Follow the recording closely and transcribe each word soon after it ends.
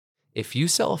If you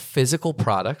sell a physical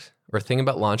product or think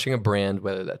about launching a brand,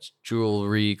 whether that's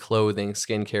jewelry, clothing,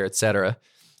 skincare, etc.,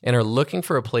 and are looking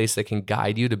for a place that can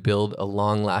guide you to build a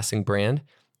long-lasting brand,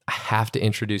 I have to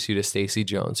introduce you to Stacey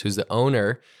Jones, who's the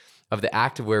owner of the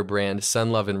activewear brand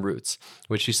Sun Love and Roots,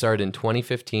 which she started in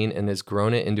 2015 and has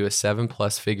grown it into a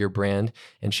 7+ figure brand.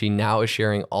 And she now is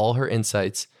sharing all her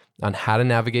insights on how to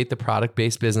navigate the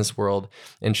product-based business world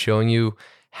and showing you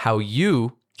how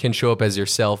you can show up as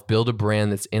yourself, build a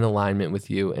brand that's in alignment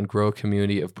with you, and grow a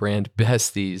community of brand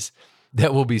besties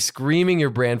that will be screaming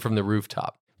your brand from the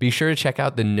rooftop. Be sure to check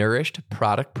out the Nourished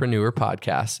Productpreneur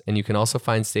podcast, and you can also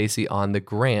find Stacey on the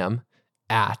gram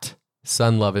at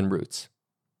Sun Love and Roots.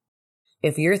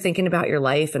 If you're thinking about your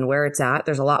life and where it's at,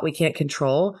 there's a lot we can't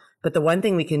control. But the one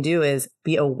thing we can do is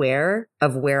be aware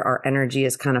of where our energy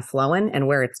is kind of flowing and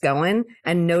where it's going,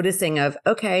 and noticing of,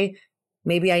 okay,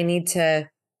 maybe I need to,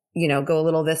 go a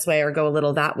little this way or go a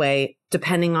little that way,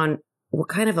 depending on what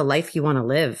kind of a life you want to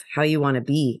live, how you want to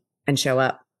be and show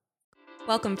up.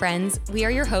 Welcome, friends. We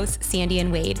are your hosts, Sandy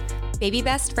and Wade, baby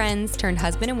best friends turned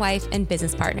husband and wife and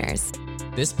business partners.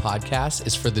 This podcast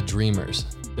is for the dreamers,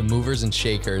 the movers and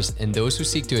shakers, and those who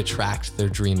seek to attract their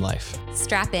dream life.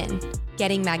 Strap in.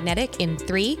 Getting magnetic in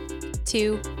 3,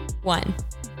 2, 1.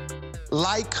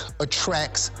 Like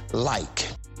attracts like.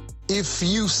 If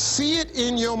you see it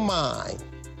in your mind,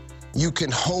 you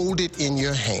can hold it in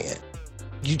your hand.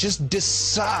 You just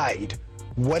decide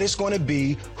what it's going to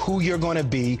be, who you're going to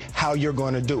be, how you're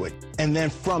going to do it. And then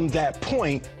from that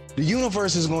point, the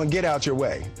universe is going to get out your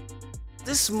way.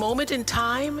 This moment in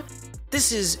time,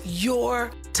 this is your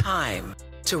time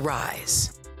to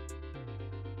rise.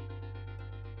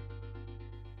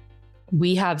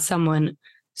 We have someone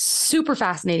super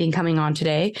fascinating coming on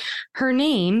today. Her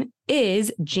name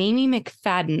is Jaime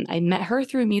McFaden. I met her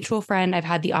through a mutual friend. I've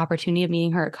had the opportunity of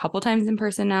meeting her a couple times in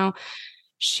person now.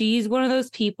 She's one of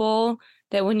those people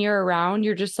that when you're around,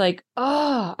 you're just like,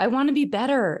 oh, I want to be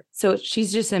better. So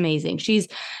she's just amazing. She's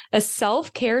a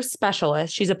self-care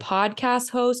specialist. She's a podcast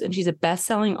host, and she's a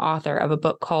best-selling author of a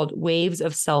book called Waves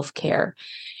of Self-Care.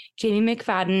 Jaime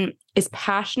McFaden is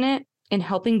passionate in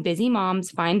helping busy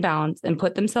moms find balance and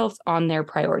put themselves on their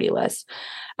priority list.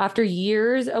 After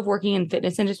years of working in the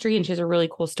fitness industry, and she has a really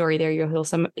cool story there, you'll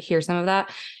hear some of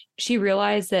that, she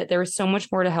realized that there was so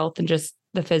much more to health than just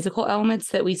the physical elements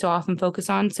that we so often focus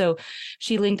on. So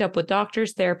she linked up with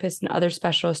doctors, therapists, and other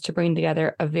specialists to bring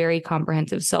together a very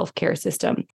comprehensive self-care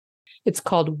system. It's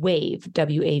called WAVE,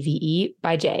 W-A-V-E,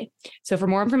 by Jay. So for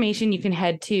more information, you can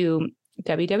head to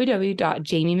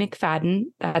www.jamiemcfaden,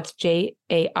 that's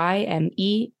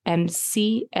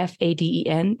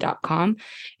JAIMEMCFADEN.com,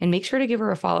 and make sure to give her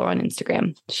a follow on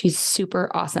Instagram. She's super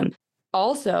awesome.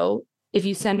 Also, if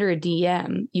you send her a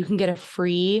DM, you can get a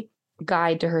free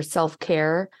guide to her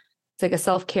self-care. It's like a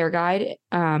self-care guide.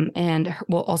 And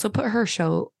we'll also put her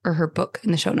show or her book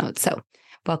in the show notes. So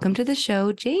welcome to the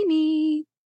show, Jaime.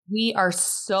 We are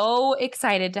so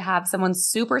excited to have someone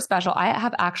super special. I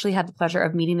have actually had the pleasure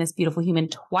of meeting this beautiful human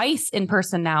twice in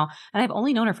person now, and I've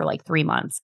only known her for like 3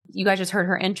 months. You guys just heard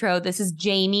her intro. This is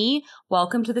Jaime.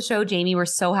 Welcome to the show, Jaime. We're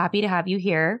so happy to have you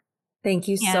here. Thank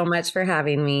you so much for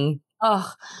having me.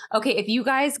 Oh, okay. If you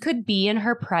guys could be in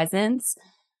her presence,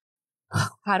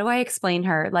 how do I explain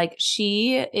her? Like,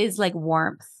 she is like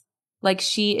warmth. Like,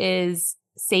 she is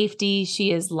safety.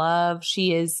 She is love.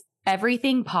 She is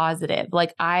everything positive.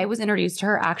 Like, I was introduced to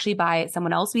her actually by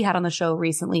someone else we had on the show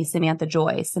recently, Samantha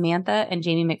Joy. Samantha and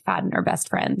Jaime McFaden are best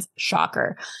friends.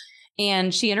 Shocker.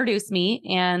 And she introduced me,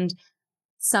 and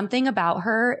something about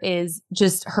her is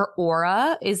just her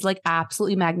aura is like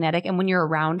absolutely magnetic. And when you're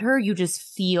around her, you just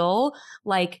feel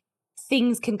like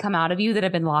things can come out of you that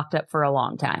have been locked up for a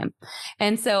long time.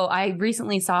 And so I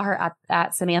recently saw her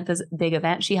at Samantha's big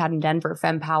event she had in Denver,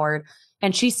 Fempowered,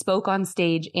 and she spoke on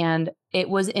stage, and it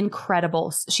was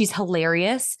incredible. She's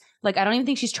hilarious. Like, I don't even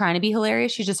think she's trying to be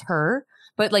hilarious. She's just her,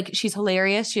 but like, she's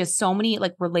hilarious. She has so many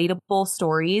like relatable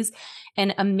stories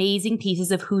and amazing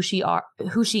pieces of who she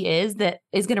is that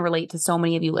is going to relate to so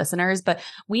many of you listeners. But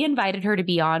we invited her to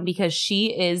be on because she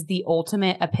is the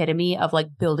ultimate epitome of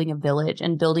like building a village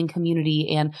and building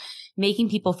community and making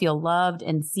people feel loved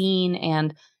and seen,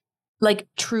 and like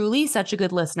truly such a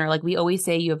good listener. Like, we always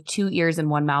say, you have 2 ears and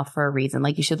 1 mouth for a reason.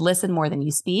 Like, you should listen more than you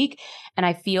speak. And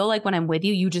I feel like when I'm with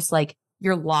you, you just like,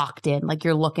 you're locked in, like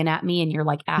you're looking at me and you're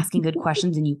like asking good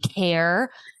questions and you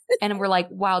care. And we're like,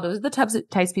 wow, those are the types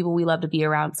of people we love to be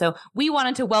around. So we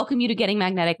wanted to welcome you to Getting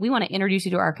Magnetic. We want to introduce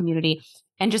you to our community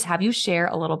and just have you share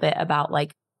a little bit about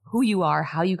like who you are,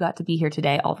 how you got to be here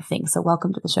today, all the things. So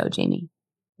welcome to the show, Jaime.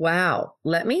 Wow.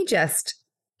 Let me just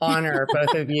honor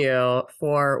both of you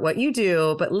for what you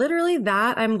do. But literally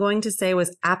that I'm going to say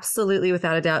was absolutely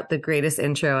without a doubt the greatest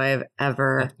intro I've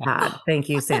ever had. Thank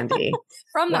you, Sandy.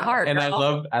 From the heart. And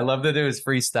girl. I love that it was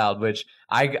freestyled, which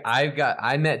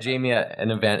I met Jamie at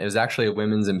an event. It was actually a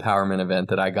women's empowerment event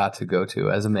that I got to go to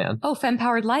as a man. Oh,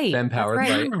 Fempowered Light.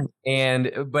 Fempowered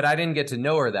Light. But I didn't get to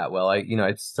know her that well. I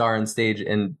saw her on stage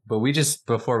but we just,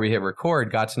 before we hit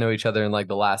record, got to know each other in like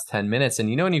the last 10 minutes. And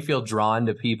when you feel drawn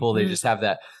to people, they just have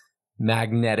that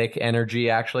magnetic energy,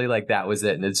 actually. Like that was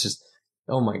it. And it's just,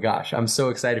 oh my gosh, I'm so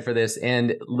excited for this.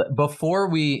 And before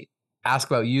we ask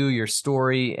about you, your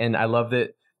story, and I love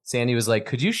that Sandy was like,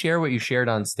 could you share what you shared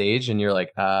on stage? And you're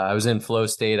like, I was in flow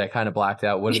state. I kind of blacked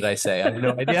out. What did I say? I have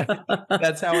no idea.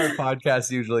 That's how our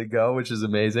podcasts usually go, which is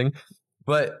amazing.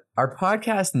 But our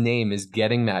podcast name is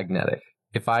Getting Magnetic.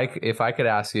 If I could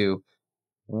ask you,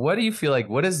 what do you feel like,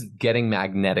 what does getting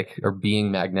magnetic or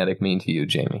being magnetic mean to you,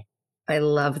 Jamie? I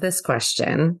love this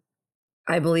question.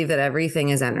 I believe that everything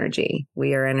is energy.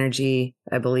 We are energy.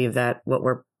 I believe that what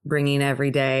we're bringing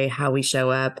every day, how we show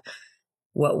up,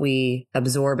 what we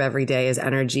absorb every day is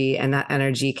energy, and that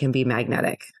energy can be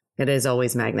magnetic. It is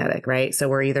always magnetic, right? So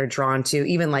we're either drawn to,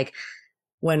 even like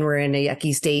when we're in a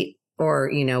yucky state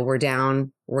or, we're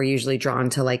down, we're usually drawn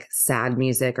to like sad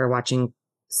music or watching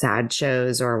sad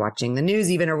shows or watching the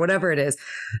news even, or whatever it is.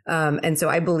 And so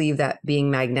I believe that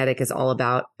being magnetic is all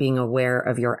about being aware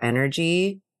of your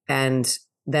energy, and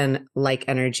then like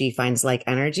energy finds like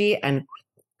energy and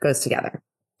goes together.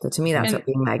 So to me, that's what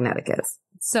being magnetic is.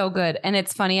 So good. And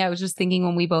it's funny. I was just thinking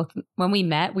when we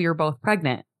met, we were both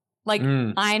pregnant. Like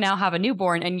I now have a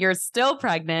newborn and you're still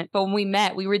pregnant. But when we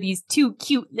met, we were these two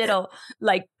cute little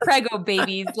like prego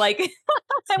babies. Like,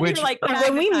 we were like,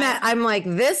 when we met, I'm like,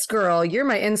 this girl, you're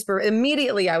my inspiration.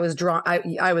 Immediately I was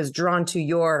drawn to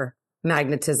your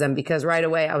magnetism, because right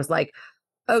away I was like,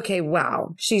 okay,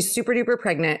 wow, she's super duper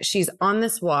pregnant. She's on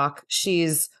this walk.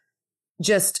 She's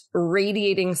just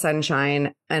radiating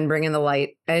sunshine and bringing the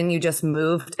light, and you just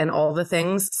moved and all the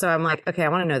things. So I'm like, okay, I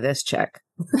want to know this chick.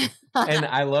 And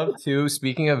I love too,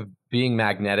 speaking of being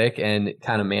magnetic and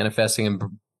kind of manifesting and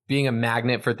being a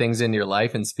magnet for things in your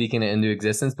life and speaking it into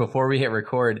existence. Before we hit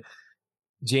record,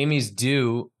 Jamie's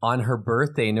due on her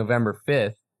birthday, November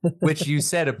 5th, which you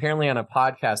said apparently on a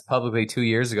podcast publicly 2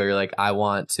 years ago. You're like, I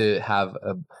want to have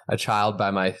a child by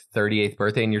my 38th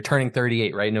birthday, and you're turning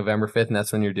 38, right? November 5th, and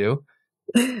that's when you're due.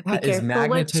 Be careful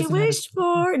what you wish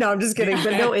for. No, I'm just kidding.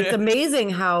 But no, it's amazing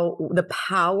how the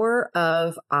power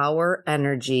of our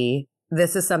energy.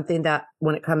 This is something that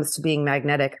when it comes to being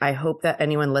magnetic, I hope that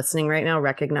anyone listening right now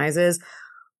recognizes.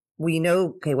 We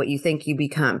know, okay, what you think you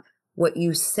become, what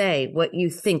you say, what you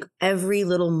think, every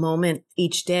little moment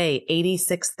each day,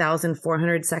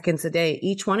 86,400 seconds a day,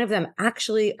 each one of them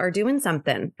actually are doing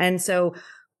something. And so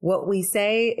what we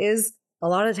say is a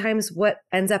lot of times what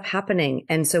ends up happening.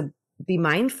 And so be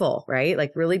mindful, right?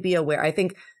 Like really be aware. I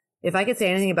think if I could say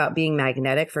anything about being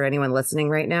magnetic for anyone listening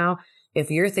right now,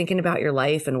 if you're thinking about your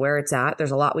life and where it's at,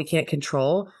 there's a lot we can't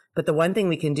control. But the one thing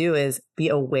we can do is be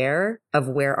aware of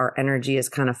where our energy is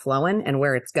kind of flowing and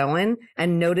where it's going,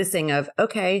 and noticing of,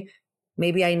 okay,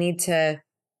 maybe I need to,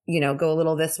 go a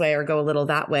little this way or go a little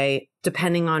that way,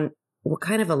 depending on what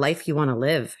kind of a life you want to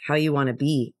live, how you want to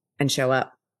be and show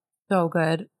up. So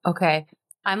good. Okay.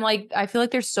 I feel like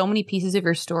there's so many pieces of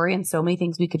your story and so many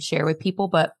things we could share with people,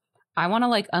 but I want to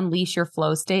like unleash your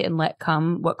flow state and let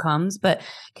come what comes. But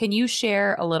can you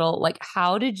share a little, like,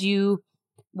 what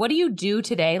do you do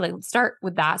today? Like, let's start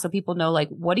with that so people know, like,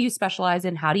 what do you specialize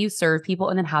in? How do you serve people?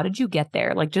 And then how did you get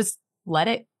there? Like, just let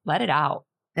it out.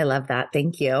 I love that.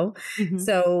 Thank you. Mm-hmm.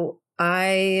 So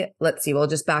we'll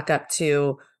just back up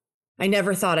to, I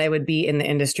never thought I would be in the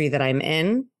industry that I'm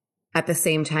in. At the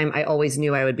same time, I always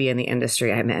knew I would be in the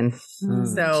industry I'm in.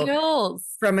 So Chills.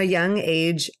 From a young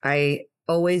age, I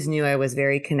always knew I was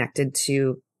very connected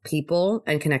to people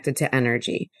and connected to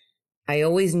energy. I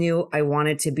always knew I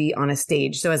wanted to be on a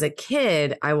stage. So as a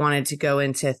kid, I wanted to go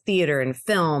into theater and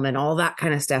film and all that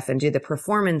kind of stuff and do the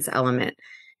performance element.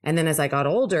 And then as I got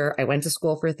older, I went to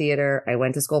school for theater. I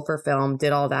went to school for film,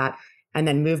 did all that, and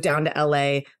then moved down to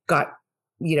LA, got,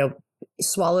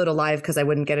 swallowed alive because I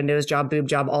wouldn't get a nose job, boob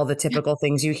job, all the typical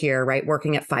things you hear, right?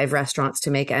 Working at 5 restaurants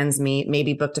to make ends meet,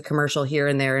 maybe booked a commercial here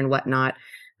and there and whatnot.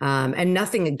 And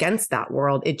nothing against that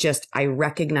world. It just, I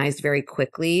recognized very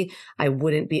quickly I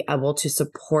wouldn't be able to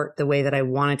support the way that I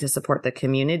wanted to support the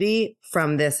community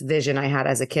from this vision I had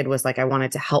as a kid. Was like, I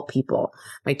wanted to help people.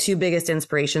 My 2 biggest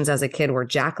inspirations as a kid were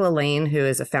Jack LaLanne, who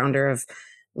is a founder of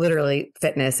literally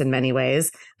fitness in many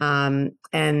ways,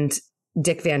 and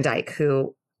Dick Van Dyke,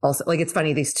 who also, like, it's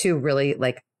funny, these 2 really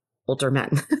like older men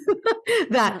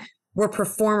that were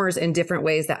performers in different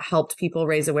ways that helped people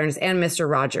raise awareness. And Mr.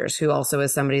 Rogers, who also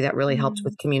is somebody that really helped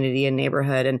with community and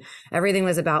neighborhood. And everything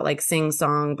was about like sing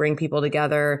song, bring people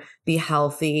together, be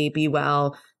healthy, be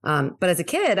well. But as a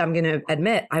kid, I'm going to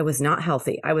admit I was not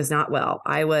healthy. I was not well.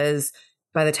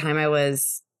 By the time I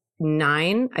was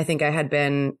 9, I think I had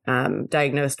been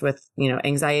diagnosed with,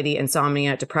 anxiety,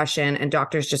 insomnia, depression, and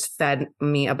doctors just fed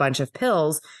me a bunch of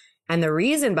pills. And the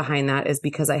reason behind that is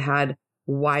because I had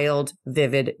wild,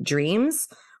 vivid dreams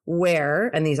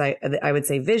and these, I would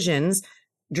say visions,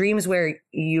 dreams where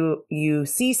you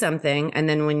see something. And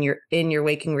then when you're in your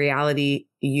waking reality,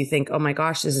 you think, oh my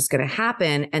gosh, this is going to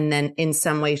happen. And then in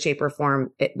some way, shape or form,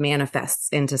 it manifests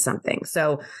into something.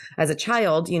 So as a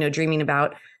child, dreaming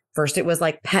about, first it was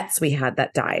like pets we had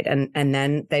that died and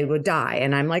then they would die.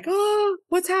 And I'm like, oh,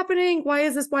 what's happening? Why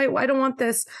is this? Why I don't want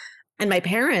this. And my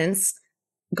parents,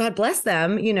 God bless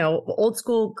them, old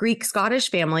school Greek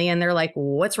Scottish family. And they're like,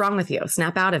 what's wrong with you?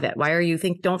 Snap out of it. Why are you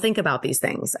don't think about these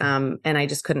things? And I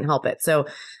just couldn't help it. So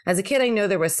as a kid, I know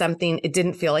there was something, it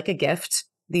didn't feel like a gift.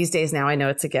 These days now I know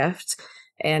it's a gift.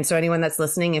 And so anyone that's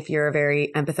listening, if you're a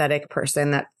very empathetic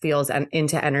person that feels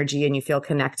into energy and you feel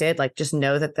connected, like just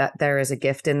know that there is a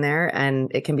gift in there, and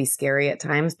it can be scary at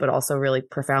times, but also really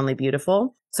profoundly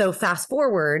beautiful. So fast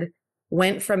forward,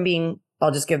 went from being,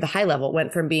 I'll just give the high level,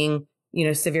 went from being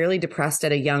severely depressed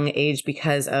at a young age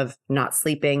because of not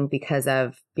sleeping, because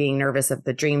of being nervous of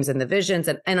the dreams and the visions.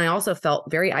 And I also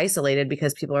felt very isolated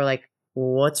because people are like,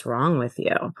 what's wrong with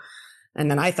you? And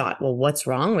then I thought, well, what's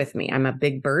wrong with me? I'm a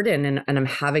big burden and I'm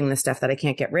having the stuff that I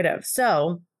can't get rid of.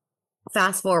 So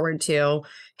fast forward to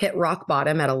hit rock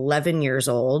bottom at 11 years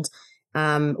old,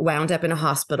 wound up in a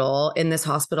hospital. In this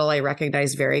hospital, I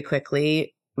recognized very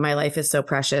quickly, my life is so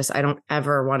precious. I don't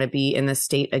ever want to be in this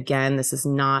state again. This is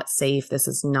not safe. This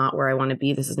is not where I want to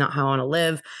be. This is not how I want to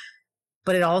live.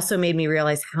 But it also made me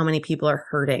realize how many people are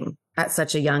hurting at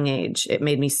such a young age. It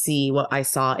made me see what I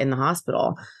saw in the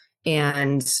hospital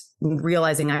and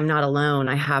realizing I'm not alone.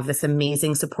 I have this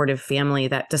amazing supportive family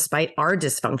that despite our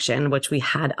dysfunction, which we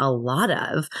had a lot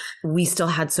of, we still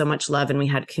had so much love and we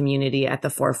had community at the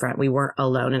forefront. We weren't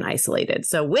alone and isolated.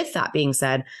 So with that being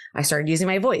said, I started using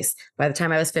my voice. By the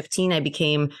time I was 15, I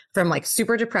became from like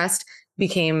super depressed,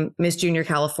 became Miss Junior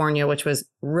California, which was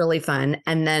really fun.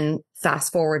 And then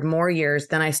fast forward more years,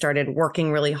 then I started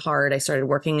working really hard. I started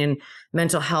working in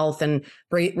mental health and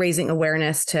raising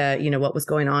awareness to, what was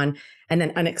going on. And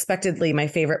then unexpectedly, my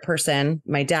favorite person,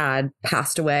 my dad,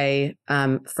 passed away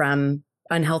from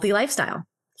unhealthy lifestyle.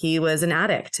 He was an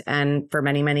addict. And for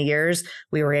many, many years,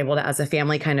 we were able to, as a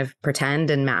family, kind of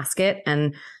pretend and mask it.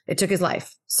 And it took his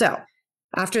life. So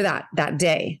after that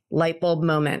day, light bulb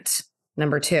moment,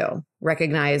 number 2,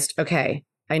 recognized, okay,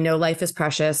 I know life is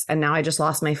precious. And now I just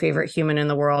lost my favorite human in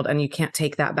the world and you can't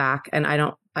take that back. And I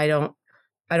don't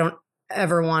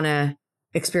ever want to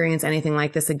experience anything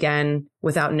like this again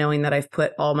without knowing that I've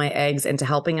put all my eggs into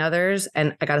helping others.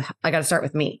 And I got to start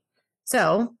with me.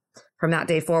 So from that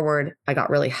day forward, I got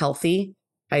really healthy.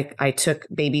 I took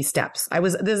baby steps.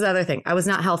 This is the other thing. I was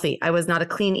not healthy. I was not a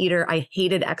clean eater. I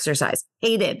hated exercise,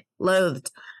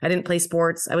 loathed. I didn't play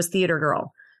sports. I was theater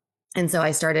girl. And so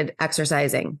I started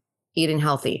exercising, eating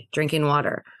healthy, drinking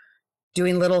water,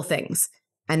 doing little things.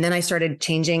 And then I started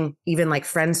changing even like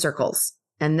friend circles.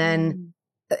 And then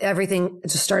everything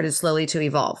just started slowly to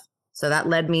evolve. So that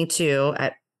led me to,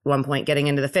 at one point, getting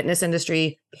into the fitness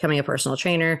industry, becoming a personal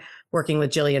trainer, working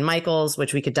with Jillian Michaels,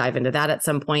 which we could dive into that at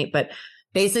some point. But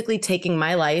basically taking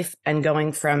my life and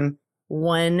going from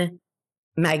one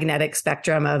magnetic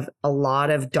spectrum of a lot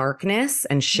of darkness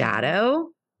and shadow,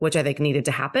 which I think needed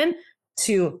to happen,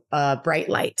 to a bright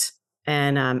light.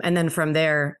 And then from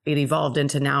there, it evolved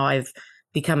into now I've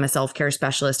become a self-care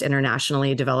specialist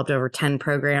internationally, developed over 10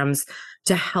 programs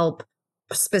to help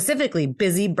specifically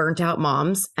busy, burnt out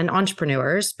moms and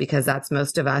entrepreneurs, because that's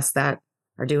most of us that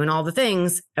are doing all the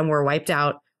things and we're wiped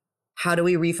out. How do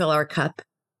we refill our cup?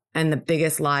 And the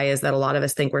biggest lie is that a lot of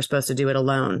us think we're supposed to do it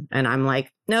alone. And I'm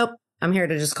like, nope, I'm here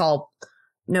to just call.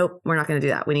 Nope, we're not going to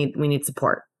do that. We need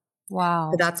support. Wow.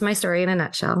 But that's my story in a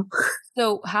nutshell.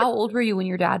 So how old were you when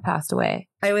your dad passed away?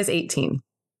 I was 18.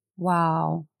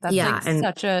 Wow. That's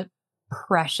such a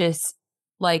precious,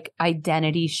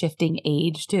 identity shifting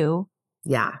age too.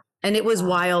 Yeah. And it was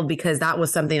wild because that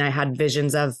was something I had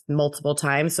visions of multiple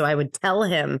times. So I would tell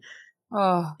him,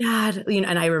 Dad,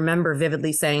 and I remember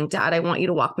vividly saying, Dad, I want you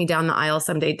to walk me down the aisle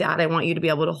someday. Dad, I want you to be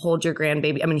able to hold your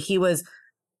grandbaby. I mean, he was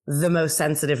the most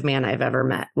sensitive man I've ever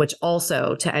met, which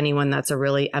also, to anyone that's a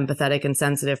really empathetic and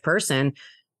sensitive person,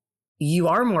 you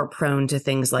are more prone to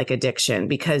things like addiction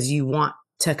because you want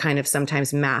to kind of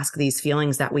sometimes mask these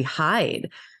feelings that we hide.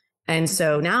 And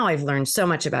so now I've learned so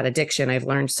much about addiction. I've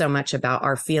learned so much about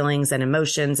our feelings and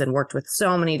emotions and worked with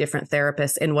so many different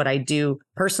therapists in what I do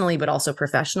personally, but also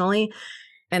professionally.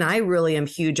 And I really am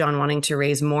huge on wanting to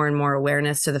raise more and more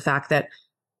awareness to the fact that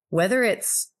whether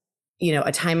it's,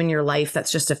 a time in your life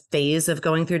that's just a phase of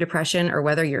going through depression, or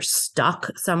whether you're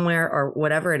stuck somewhere or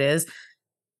whatever it is,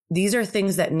 these are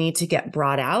things that need to get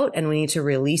brought out, and we need to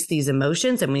release these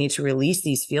emotions and we need to release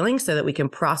these feelings so that we can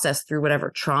process through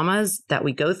whatever traumas that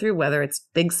we go through, whether it's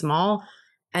big, small,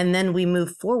 and then we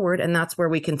move forward. And that's where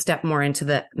we can step more into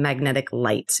the magnetic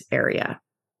light area.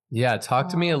 Yeah. Talk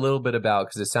to me a little bit about,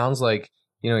 because it sounds like,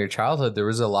 your childhood, there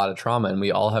was a lot of trauma, and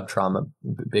we all have trauma,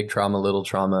 big trauma, little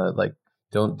trauma. Like,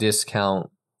 don't discount.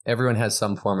 Everyone has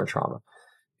some form of trauma.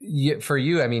 For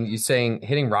you, I mean, you saying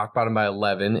hitting rock bottom by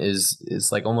 11 is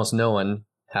like almost no one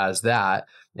has that.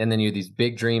 And then you have these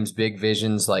big dreams, big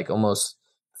visions, like almost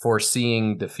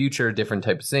foreseeing the future, different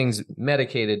types of things,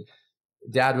 medicated.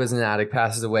 Dad was an addict,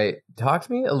 passes away. Talk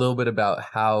to me a little bit about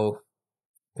how,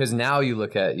 because now you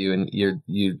look at you and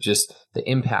you just the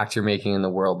impact you're making in the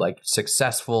world, like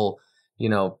successful,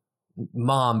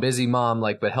 mom, busy mom,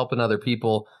 like, but helping other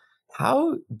people.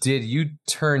 How did you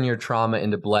turn your trauma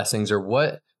into blessings, or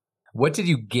what did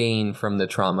you gain from the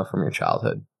trauma from your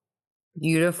childhood?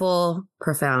 Beautiful,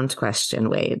 profound question,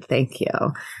 Wade. Thank you.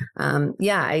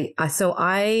 So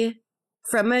I,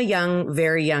 from a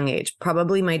very young age,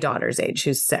 probably my daughter's age,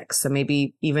 who's 6, so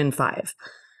maybe even 5.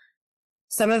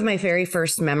 Some of my very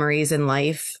first memories in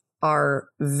life are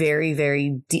very,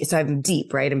 very deep. So I'm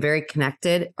deep, right? I'm very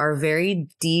connected, are very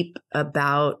deep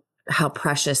about how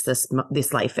precious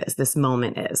this life is, this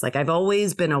moment is. Like, I've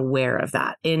always been aware of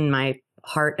that in my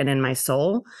heart and in my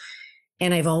soul.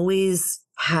 And I've always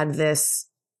had this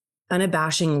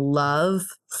unabashing love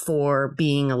for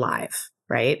being alive.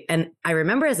 Right. And I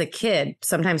remember as a kid,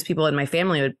 sometimes people in my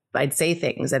family I'd say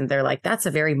things and they're like, that's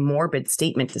a very morbid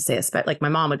statement to say. Like my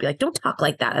mom would be like, don't talk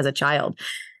like that as a child.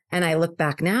 And I look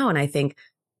back now and I think,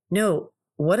 no,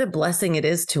 what a blessing it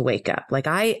is to wake up. Like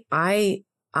I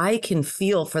can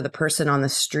feel for the person on the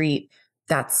street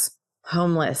that's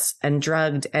homeless and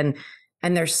drugged, and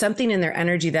there's something in their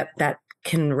energy that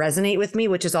can resonate with me,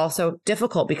 which is also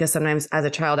difficult because sometimes as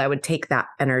a child, I would take that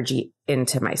energy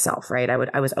into myself, right?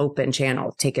 I was open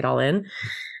channel, take it all in.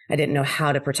 I didn't know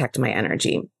how to protect my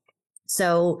energy.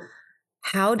 So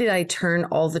how did I turn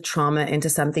all the trauma into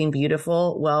something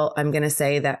beautiful? Well, I'm going to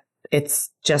say that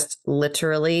it's just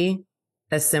literally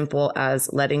as simple as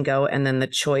letting go, and then the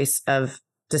choice of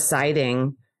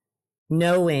deciding,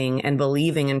 knowing and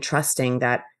believing and trusting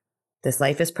that this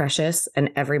life is precious, and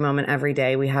every moment, every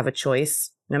day we have a choice,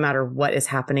 no matter what is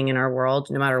happening in our world,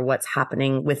 no matter what's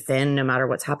happening within, no matter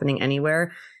what's happening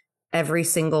anywhere. Every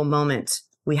single moment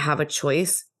we have a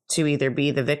choice to either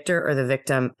be the victor or the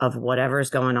victim of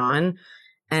whatever's going on.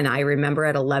 And I remember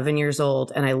at 11 years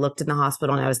old, and I looked in the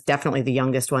hospital, and I was definitely the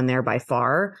youngest one there by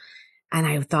far. And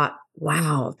I thought,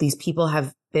 wow, these people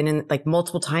have been in, like,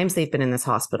 multiple times they've been in this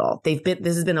hospital. This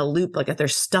has been a loop, like they're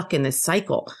stuck in this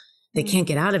cycle. They can't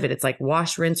get out of it. It's like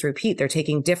wash, rinse, repeat. They're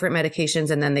taking different medications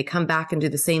and then they come back and do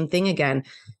the same thing again.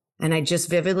 And I just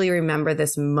vividly remember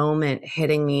this moment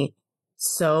hitting me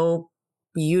so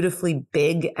beautifully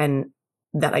big, and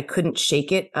that I couldn't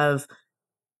shake it, of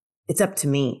it's up to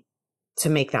me to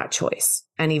make that choice.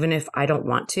 And even if I don't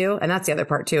want to, and that's the other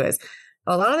part too, is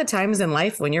a lot of the times in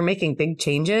life when you're making big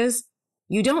changes,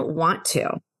 you don't want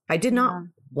to. I did not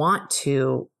want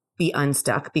to be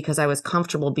unstuck because I was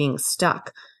comfortable being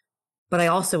stuck. But I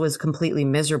also was completely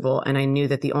miserable. And I knew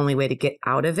that the only way to get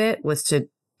out of it was to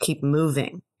keep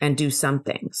moving and do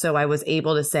something. So I was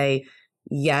able to say,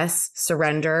 yes,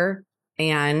 surrender,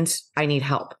 and I need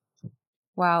help.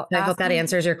 Wow. I hope that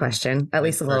answers your question, at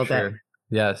least a little bit.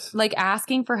 Yes. Like,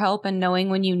 asking for help and knowing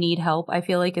when you need help, I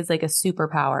feel like is like a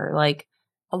superpower. Like,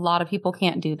 a lot of people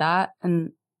can't do that,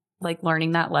 and like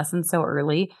learning that lesson so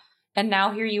early. And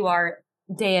now here you are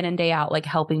day in and day out, like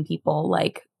helping people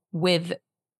like with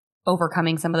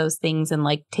overcoming some of those things and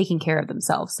like taking care of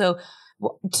themselves. So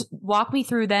walk me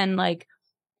through then, like,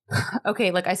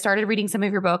 okay, like I started reading some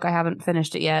of your book. I haven't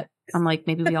finished it yet. I'm like,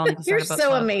 maybe we all need to start You're a book so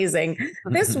club. Amazing.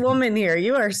 This woman here,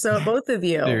 you are so, both of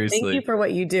you. Seriously. Thank you for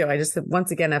what you do. I just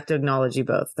once again have to acknowledge you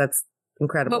both. That's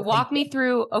incredible. But walk me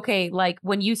through, okay, like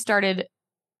when you started,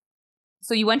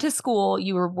 so you went to school,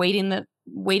 you were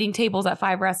waiting tables at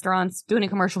 5 restaurants, doing a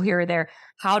commercial here or there.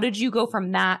 How did you go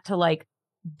from that to like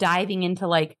diving into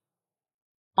like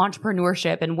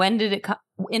entrepreneurship? And when did it come?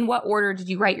 In what order did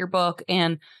you write your book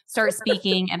and start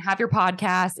speaking and have your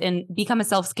podcast and become a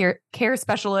self-care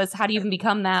specialist? How do you even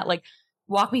become that? Like,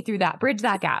 walk me through that, bridge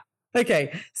that gap.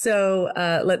 Okay. So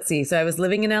let's see. So I was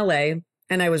living in LA,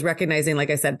 And I was recognizing, like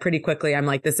I said, pretty quickly, I'm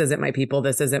like, this isn't my people.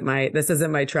 This isn't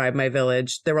my tribe, my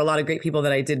village. There were a lot of great people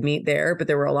that I did meet there, but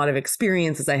there were a lot of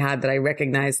experiences I had that I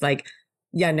recognized, like,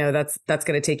 yeah, no, that's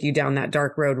going to take you down that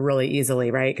dark road really easily,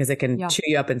 right? Because it can chew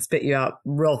you up and spit you out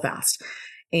real fast.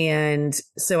 And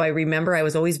so I remember I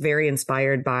was always very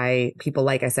inspired by people,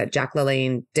 like I said, Jack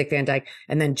LaLanne, Dick Van Dyke,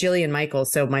 and then Jillian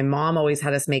Michaels. So my mom always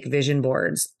had us make vision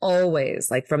boards,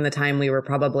 always, like from the time I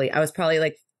was probably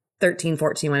like 13,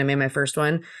 14 when I made my first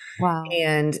one. Wow.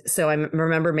 And so I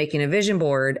remember making a vision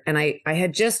board, and I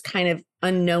had just kind of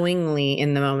unknowingly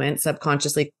in the moment,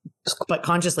 subconsciously, but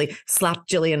consciously slapped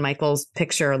Jillian Michaels'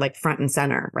 picture like front and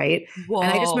center. Right. Whoa.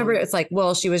 And I just remember it's like,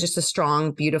 well, she was just a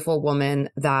strong, beautiful woman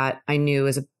that I knew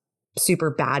as a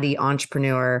super baddie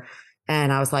entrepreneur.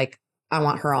 And I was like, I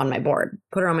want her on my board,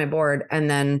 put her on my board,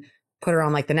 and then put her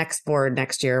on like the next board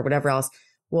next year, whatever else.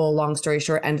 Well, long story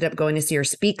short, ended up going to see her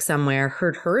speak somewhere,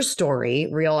 heard her story,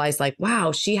 realized like,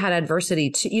 wow, she had adversity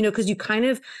too, because you kind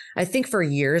of, I think for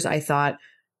years, I thought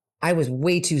I was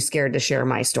way too scared to share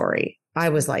my story. I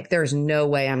was like, there's no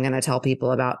way I'm going to tell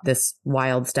people about this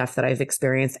wild stuff that I've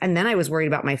experienced. And then I was worried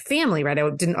about my family, right? I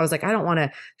was like, I don't want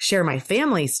to share my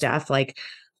family stuff. Like,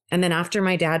 and then after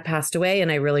my dad passed away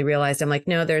and I really realized, I'm like,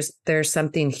 no, there's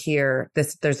something here.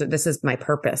 This is my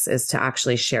purpose, is to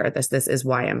actually share this. This is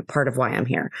part of why I'm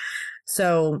here.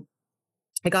 So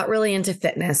I got really into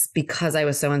fitness because I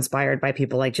was so inspired by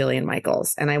people like Jillian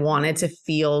Michaels, and I wanted to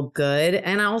feel good.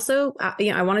 And I also,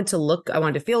 I wanted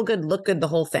to feel good, look good, the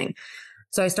whole thing.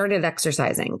 So I started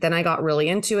exercising. Then I got really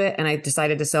into it, and I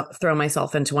decided to throw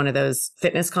myself into one of those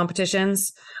fitness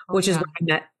competitions, which is where I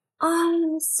met.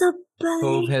 Oh, so funny.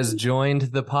 Cove has joined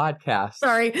the podcast.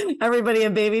 Sorry, everybody, a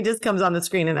baby just comes on the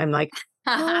screen and I'm like,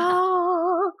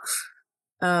 oh.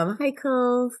 Hi,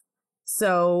 Cove.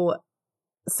 So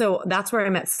that's where I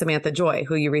met Samantha Joy,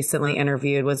 who you recently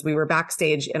interviewed. We were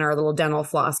backstage in our little dental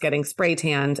floss getting spray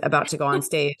tanned, about to go on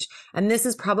stage. And this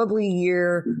is probably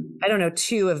year, I don't know,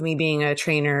 2 of me being a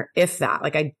trainer, if that.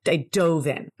 Like I dove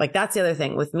in. Like that's the other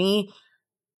thing with me.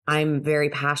 I'm very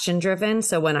passion driven.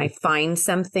 So when I find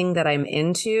something that I'm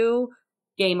into,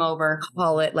 game over.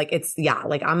 Call it like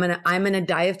like I'm going to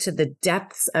dive to the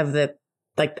depths of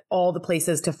all the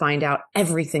places to find out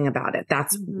everything about it.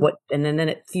 That's and then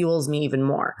it fuels me even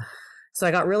more. So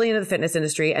I got really into the fitness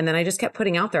industry, and then I just kept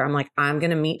putting out there. I'm like, I'm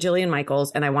going to meet Jillian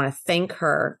Michaels, and I want to thank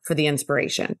her for the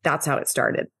inspiration. That's how it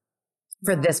started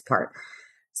for this part.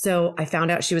 So I found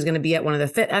out she was going to be at one of the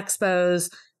Fit Expos.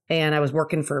 And I was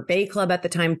working for Bay Club at the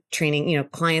time, training,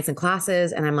 clients and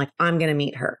classes. And I'm like, I'm going to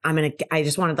meet her. I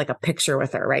just wanted like a picture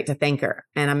with her, right? To thank her.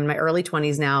 And I'm in my early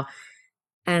 20s now.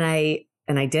 And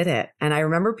I did it. And I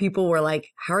remember people were like,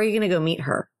 how are you going to go meet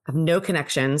her? I have no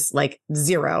connections, like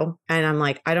 0. And I'm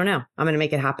like, I don't know. I'm going to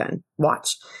make it happen.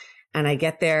 Watch. And I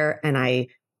get there, and I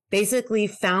basically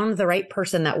found the right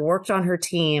person that worked on her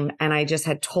team. And I just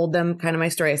had told them kind of my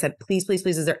story. I said, please, please,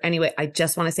 please, is there any way? I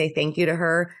just want to say thank you to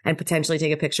her and potentially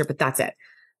take a picture, but that's it.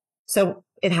 So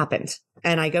it happened.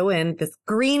 And I go in this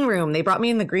green room. They brought me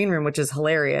in the green room, which is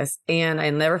hilarious. And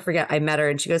I'll never forget, I met her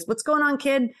and she goes, what's going on,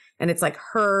 kid? And it's like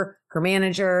her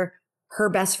manager, her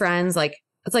best friends, like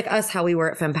it's like us, how we were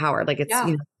at FemPower. Like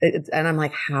it's, and I'm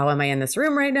like, how am I in this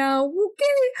room right now?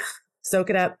 Okay. Soak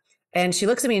it up. And she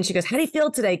looks at me and she goes, how do you feel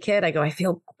today, kid? I go, I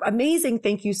feel amazing.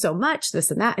 Thank you so much.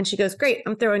 This and that. And she goes, great.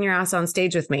 I'm throwing your ass on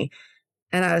stage with me.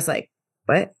 And I was like,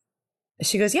 what?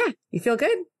 She goes, yeah, you feel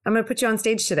good? I'm going to put you on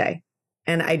stage today.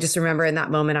 And I just remember in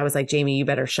that moment, I was like, Jamie, you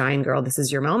better shine, girl. This is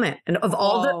your moment. And of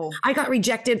all I got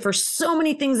rejected for so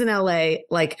many things in LA,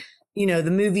 like, the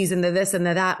movies and the this and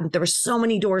the that. There were so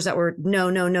many doors that were no.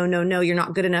 You're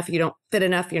not good enough. You don't fit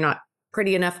enough. You're not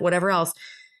pretty enough, whatever else.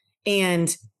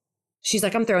 And she's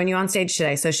like, I'm throwing you on stage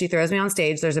today. So she throws me on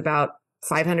stage. There's about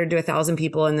 500 to 1,000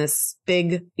 people in this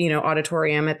big,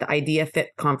 auditorium at the Idea Fit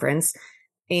conference.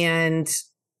 And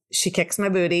she kicks my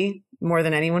booty more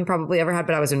than anyone probably ever had,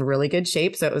 but I was in really good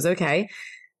shape. So it was okay.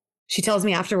 She tells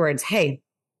me afterwards, hey,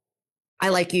 I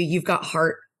like you. You've got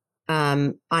heart.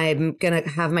 I'm going to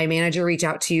have my manager reach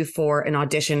out to you for an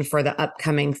audition for the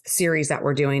upcoming series that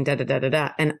we're doing.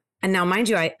 And now, mind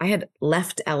you, I had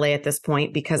left LA at this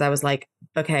point because I was like,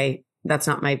 okay, that's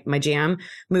not my jam.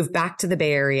 Moved back to the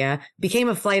Bay Area, became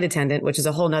a flight attendant, which is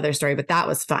a whole nother story, but that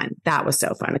was fun. That was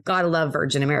so fun. Gotta love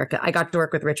Virgin America. I got to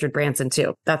work with Richard Branson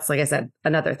too. That's, like I said,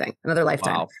 another thing, another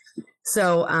lifetime. Wow.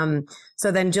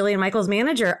 So then Jillian Michaels'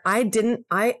 manager,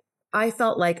 I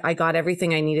felt like I got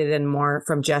everything I needed and more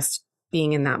from just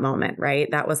being in that moment,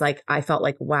 right? That was like, I felt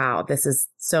like, wow, this is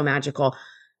so magical.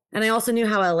 And I also knew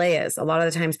how LA is. A lot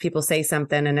of the times people say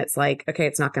something and it's like, okay,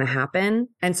 it's not going to happen.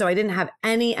 And so I didn't have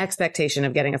any expectation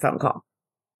of getting a phone call.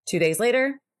 2 days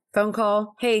later, phone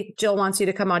call. Hey, Jill wants you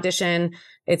to come audition.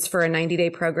 It's for a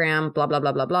 90-day program, blah, blah,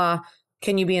 blah, blah, blah.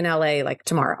 Can you be in LA like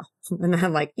tomorrow? And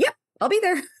I'm like, yep, I'll be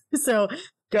there. So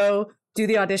go do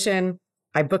the audition.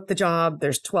 I booked the job.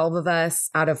 There's 12 of us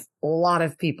out of a lot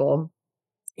of people.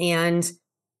 And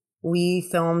we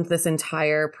filmed this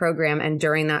entire program. And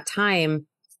during that time,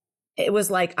 it was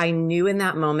like, I knew in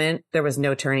that moment, there was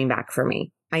no turning back for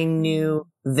me. I knew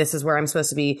this is where I'm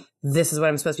supposed to be. This is what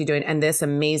I'm supposed to be doing. And this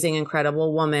amazing,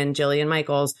 incredible woman, Jillian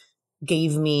Michaels,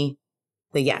 gave me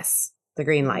the yes, the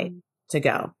green light to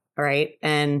go. All right.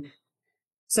 And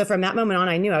so from that moment on,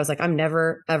 I knew I was like, I'm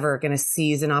never, ever going to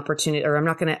seize an opportunity, or I'm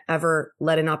not going to ever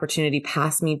let an opportunity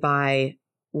pass me by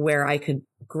where I could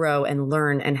grow and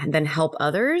learn and then help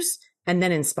others and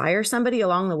then inspire somebody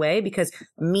along the way. Because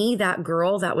me, that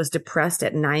girl that was depressed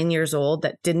at 9 years old,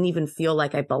 that didn't even feel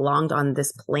like I belonged on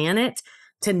this planet,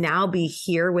 to now be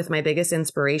here with my biggest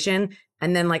inspiration.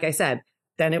 And then, like I said,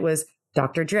 then it was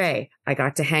Dr. Dre. I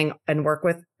got to hang and work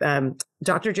with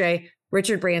Dr. Dre,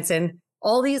 Richard Branson,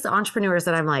 all these entrepreneurs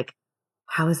that I'm like,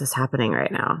 how is this happening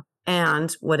right now?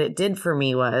 And what it did for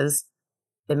me was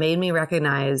it made me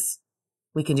recognize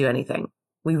we can do anything.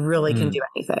 We really can do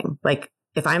anything. Like,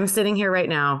 if I'm sitting here right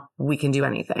now, we can do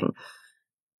anything.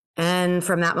 And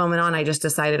from that moment on, I just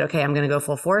decided, okay, I'm going to go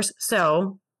full force.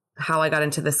 So how I got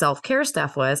into the self-care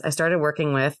stuff was I started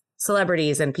working with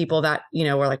celebrities and people that, you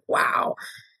know, were like, wow,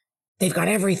 they've got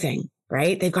everything,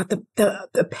 right? They've got the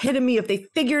epitome of, they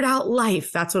figured out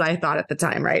life. That's what I thought at the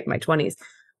time, right? My 20s.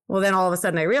 Well, then all of a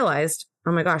sudden I realized,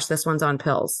 oh my gosh, this one's on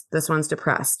pills. This one's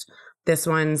depressed. This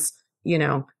one's, you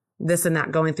know, this and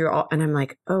that going through all. And I'm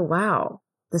like, oh, wow,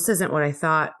 this isn't what I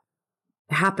thought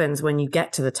happens when you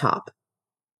get to the top.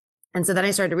 And so then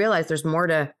I started to realize there's more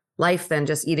to life than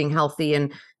just eating healthy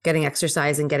and getting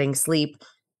exercise and getting sleep.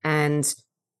 And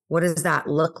what does that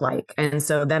look like? And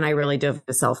so then I really dove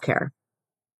into self-care.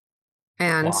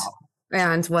 And Wow.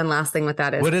 And one last thing with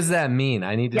that is, what does that mean?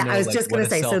 I need to know. I was just going to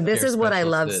say, so this is what I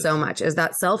love so much, is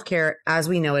that self-care, as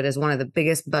we know it, is one of the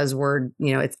biggest buzzword,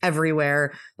 you know, it's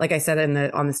everywhere. Like I said,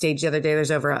 on the stage the other day,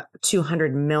 there's over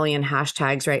 200 million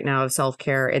hashtags right now of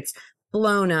self-care. It's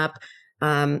blown up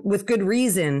with good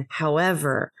reason.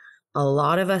 However, a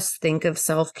lot of us think of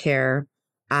self-care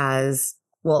as,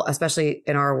 well, especially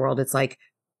in our world, it's like,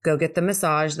 go get the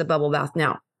massage, the bubble bath.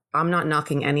 Now, I'm not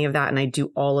knocking any of that. And I do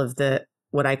all of the,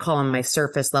 what I call on my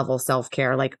surface level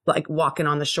self-care, like walking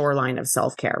on the shoreline of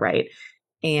self-care. Right.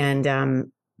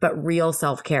 And, but real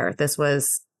self-care, this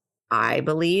was, I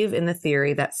believe in the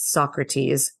theory that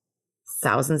Socrates,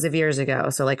 thousands of years ago,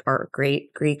 so like our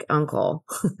great Greek uncle,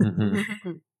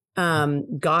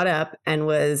 got up and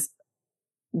was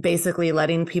basically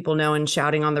letting people know and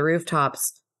shouting on the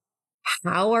rooftops,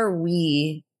 how are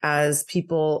we as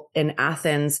people in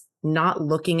Athens not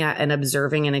looking at and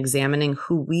observing and examining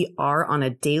who we are on a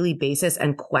daily basis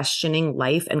and questioning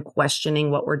life and questioning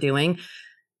what we're doing?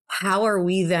 How are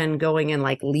we then going and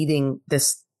like leading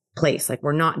this place? Like,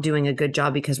 we're not doing a good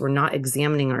job because we're not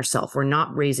examining ourselves. We're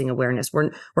not raising awareness.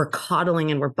 We're coddling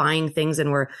and we're buying things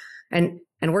and we're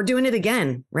doing it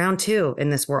again, round two in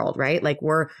this world, right? Like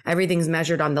everything's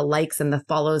measured on the likes and the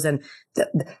follows and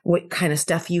what kind of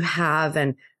stuff you have.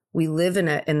 And we live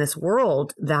in this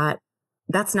world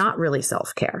that's not really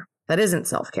self-care. That isn't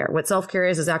self-care. What self-care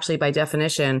is actually, by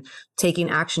definition, taking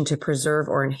action to preserve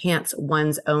or enhance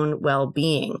one's own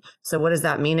well-being. So what does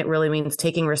that mean? It really means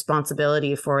taking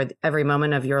responsibility for every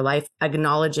moment of your life,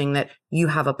 acknowledging that you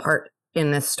have a part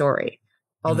in this story,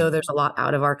 although there's a lot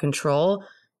out of our control.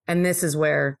 And this is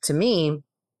where, to me,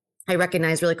 I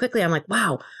recognize really quickly, I'm like,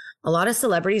 wow, a lot of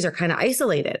celebrities are kind of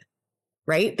isolated,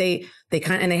 right? They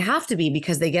have to be,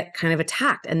 because they get kind of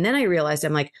attacked. And then I realized,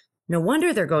 I'm like, no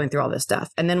wonder they're going through all this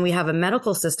stuff. And then we have a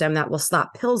medical system that will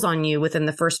slap pills on you within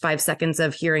the first 5 seconds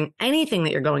of hearing anything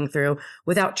that you're going through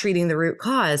without treating the root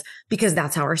cause, because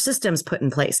that's how our system's put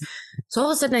in place. So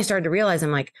all of a sudden I started to realize,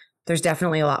 I'm like, there's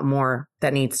definitely a lot more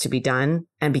that needs to be done.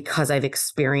 And because I've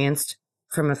experienced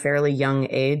from a fairly young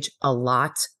age a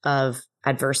lot of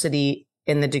adversity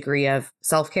in the degree of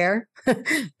self-care,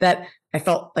 that I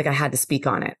felt like I had to speak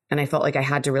on it. And I felt like I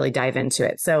had to really dive into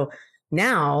it. So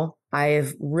now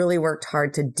I've really worked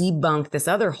hard to debunk this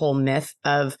other whole myth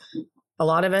of, a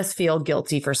lot of us feel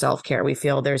guilty for self-care. We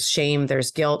feel there's shame,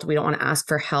 there's guilt. We don't want to ask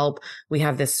for help. We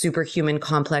have this superhuman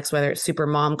complex, whether it's super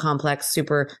mom complex,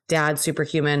 super dad,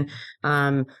 superhuman.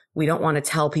 We don't want to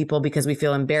tell people because we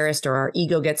feel embarrassed, or our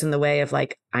ego gets in the way of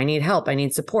like, I need help, I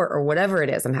need support, or whatever it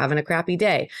is. I'm having a crappy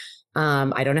day.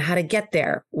 I don't know how to get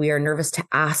there. We are nervous to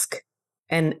ask.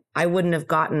 And I wouldn't have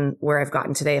gotten where I've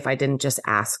gotten today if I didn't just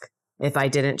ask. if I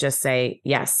didn't just say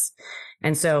yes.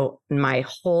 And so my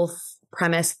whole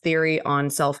premise theory on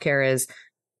self-care is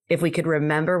if we could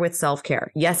remember with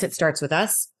self-care, yes, it starts with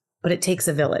us, but it takes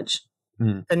a village.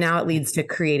 So now it leads to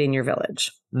creating your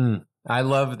village. I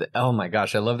love, oh my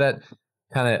gosh, I love that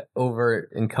kind of over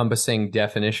encompassing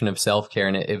definition of self-care.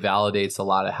 And it validates a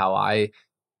lot of how I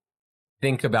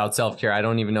think about self-care. I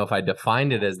don't even know if I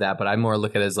defined it as that, but I more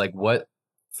look at it as like what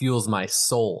fuels my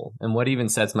soul and what even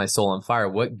sets my soul on fire.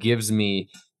 What gives me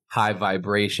high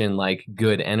vibration, like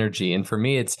good energy. And for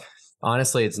me, it's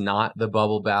honestly, it's not the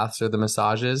bubble baths or the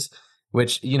massages,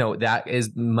 which, you know, that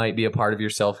might be a part of your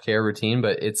self-care routine,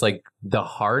 but it's like the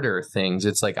harder things.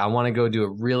 It's like, I want to go do a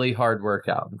really hard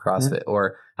workout in CrossFit,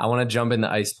 or I want to jump in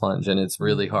the ice plunge and it's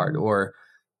really hard, or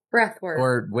breath work,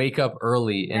 or wake up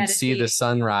early and see the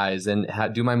sunrise and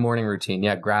do my morning routine.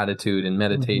 Yeah. Gratitude and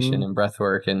meditation and breath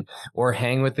work, and, or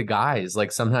hang with the guys.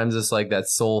 Like sometimes it's like that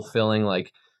soul filling,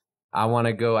 like I want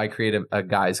to go, I create a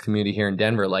guys community here in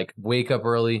Denver, like wake up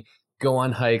early, go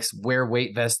on hikes, wear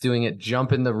weight vests doing it,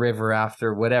 jump in the river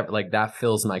after, whatever. Like that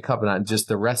fills my cup, and I just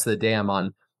the rest of the day I'm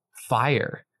on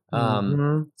fire.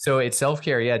 So it's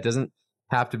self-care. Yeah. It doesn't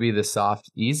have to be the soft,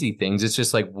 easy things. It's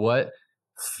just like what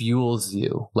fuels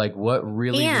you, like what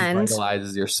really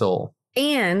revitalizes your soul.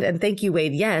 And thank you,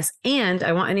 Wade. Yes. And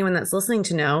I want anyone that's listening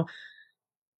to know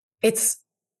it's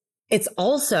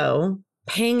also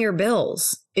paying your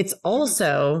bills. It's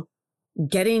also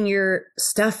getting your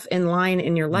stuff in line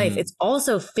in your life. It's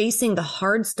also facing the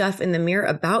hard stuff in the mirror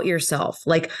about yourself.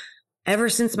 Like ever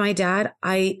since my dad,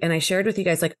 I shared with you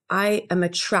guys, like I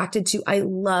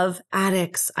love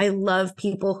addicts. I love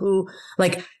people who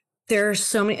like, there are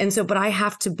so many. And so, but I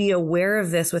have to be aware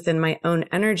of this within my own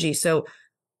energy. So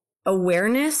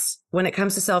awareness when it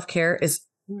comes to self-care is,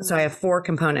 so I have 4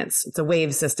 components. It's a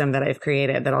wave system that I've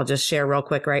created that I'll just share real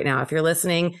quick right now. If you're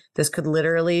listening, this could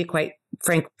literally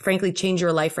frankly change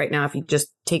your life right now if you just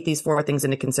take these 4 things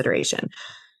into consideration.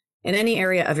 In any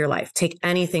area of your life, take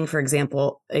anything, for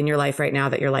example, in your life right now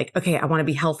that you're like, okay, I want to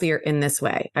be healthier in this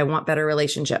way. I want better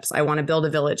relationships. I want to build a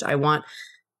village. I want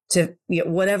to,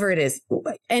 whatever it is,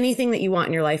 anything that you want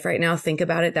in your life right now, think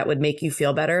about it. That would make you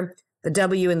feel better. The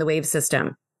W in the wave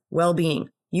system, well-being.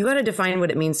 You got to define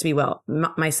what it means to be well.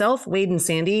 Myself, Wade, and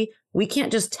Sandy, we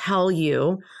can't just tell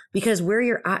you, because where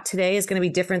you're at today is going to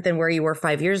be different than where you were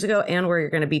 5 years ago and where you're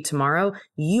going to be tomorrow.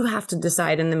 You have to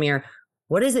decide in the mirror,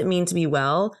 what does it mean to be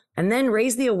well? And then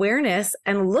raise the awareness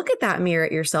and look at that mirror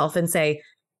at yourself and say,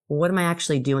 what am I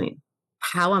actually doing?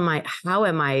 How am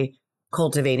I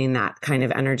cultivating that kind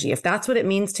of energy? If that's what it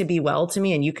means to be well to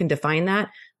me, and you can define that,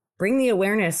 bring the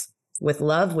awareness with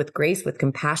love, with grace, with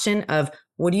compassion of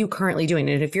what are you currently doing?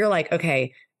 And if you're like,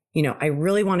 okay, I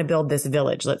really want to build this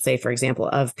village, let's say, for example,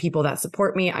 of people that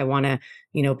support me. I want to,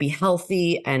 be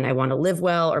healthy and I want to live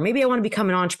well, or maybe I want to become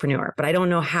an entrepreneur, but I don't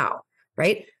know how,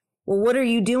 right? Well, what are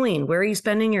you doing? Where are you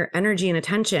spending your energy and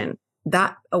attention?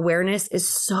 That awareness is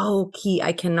so key.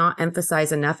 I cannot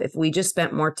emphasize enough. If we just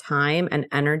spent more time and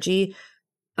energy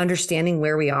understanding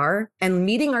where we are and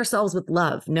meeting ourselves with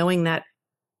love, knowing that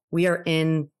we are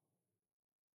in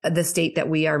the state that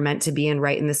we are meant to be in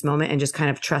right in this moment, and just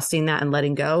kind of trusting that and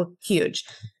letting go, huge.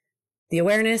 The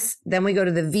awareness. Then we go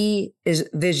to the V is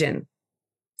vision.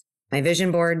 My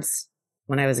vision boards,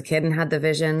 when I was a kid and had the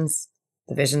visions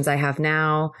I have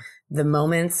now, the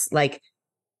moments, like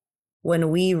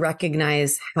when we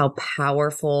recognize how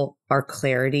powerful our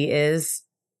clarity is,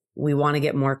 we want to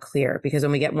get more clear, because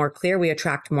when we get more clear, we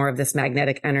attract more of this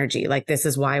magnetic energy. Like this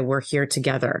is why we're here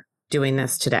together doing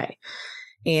this today.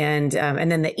 And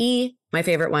then the E, my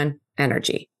favorite one,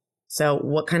 energy. So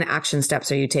what kind of action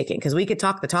steps are you taking? Because we could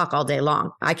talk the talk all day long.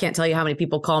 I can't tell you how many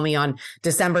people call me on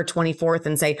December 24th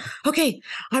and say, okay,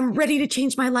 I'm ready to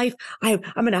change my life. I'm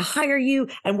going to hire you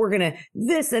and we're going to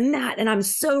this and that. And I'm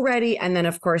so ready. And then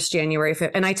of course, January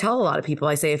 5th. And I tell a lot of people,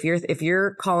 I say, if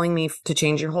you're calling me to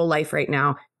change your whole life right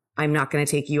now, I'm not going to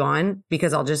take you on,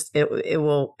 because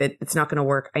it's not going to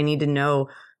work. I need to know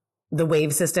the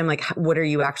wave system, like what are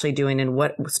you actually doing and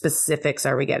what specifics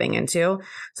are we getting into?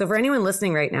 So for anyone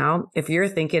listening right now, if you're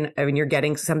thinking, you're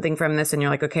getting something from this and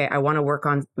you're like, okay, I want to work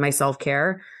on my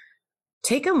self-care,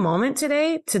 take a moment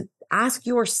today to ask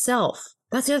yourself.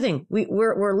 That's the other thing.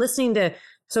 We're listening to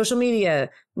social media,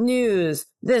 news,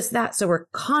 this, that. So we're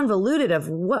convoluted of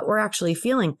what we're actually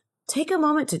feeling. Take a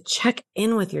moment to check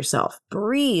in with yourself,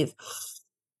 breathe,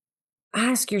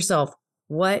 ask yourself,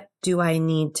 what do I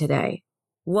need today?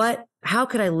 How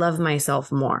could I love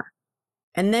myself more?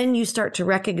 And then you start to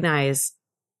recognize,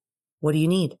 what do you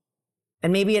need?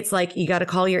 And maybe it's like, you got to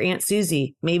call your Aunt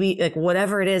Susie, maybe like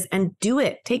whatever it is, and do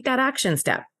it. Take that action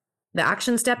step. The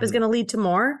action step is going to lead to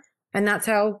more, And that's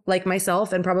how, like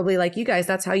myself and probably like you guys,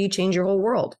 that's how you change your whole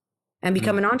world and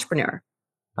become an entrepreneur.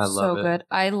 I love it. Good.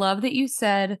 I love that you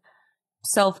said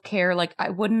self-care. Like I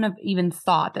wouldn't have even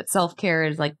thought that self-care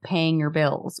is like paying your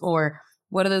bills or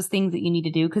what are those things that you need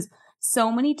to do? Because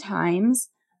so many times,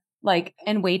 like,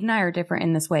 and Wade and I are different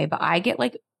in this way, but I get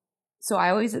like, so I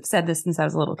always have said this since I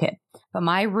was a little kid, but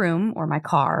my room or my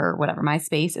car or whatever, my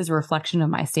space is a reflection of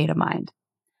my state of mind.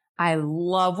 I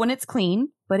love when it's clean,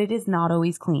 but it is not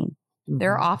always clean. Mm-hmm.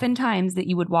 There are often times that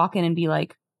you would walk in and be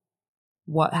like,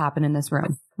 what happened in this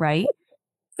room? Right.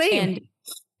 Same.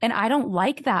 And I don't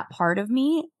like that part of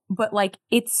me, but like,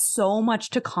 it's so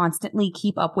much to constantly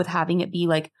keep up with having it be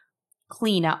like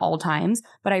clean at all times.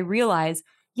 But I realize,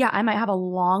 yeah, I might have a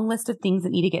long list of things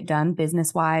that need to get done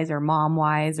business wise or mom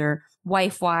wise or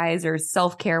wife wise or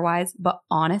self-care wise. But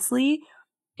honestly,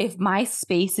 if my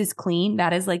space is clean,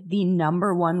 that is like the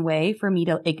number one way for me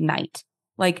to ignite.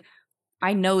 Like,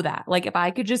 I know that. Like, if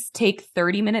I could just take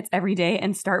 30 minutes every day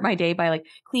and start my day by like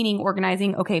cleaning,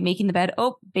 organizing, okay, making the bed.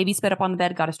 Oh, baby spit up on the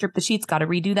bed. Got to strip the sheets. Got to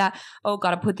redo that. Oh,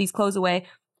 got to put these clothes away.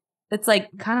 It's like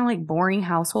kind of like boring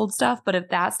household stuff. But if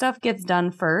that stuff gets done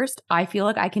first, I feel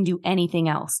like I can do anything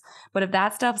else. But if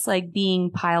that stuff's like being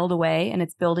piled away and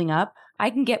it's building up, I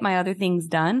can get my other things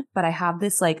done. But I have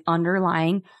this like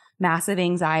underlying massive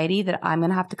anxiety that I'm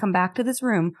going to have to come back to this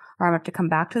room or I'm going to have to come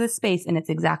back to this space and it's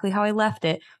exactly how I left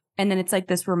it. And then it's like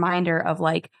this reminder of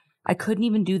like, I couldn't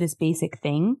even do this basic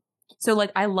thing. So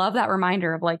like, I love that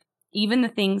reminder of like, even the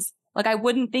things, like I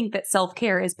wouldn't think that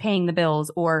self-care is paying the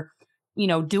bills or, you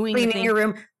know, doing cleaning your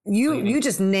room. You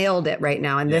just nailed it right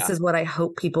now. And this is what I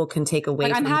hope people can take away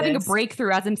like from I'm having this. a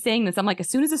breakthrough as I'm saying this. I'm like, as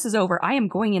soon as this is over, I am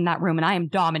going in that room and I am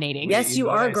dominating. Yes, you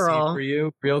are, girl. For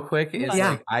you, real quick, is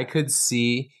like I could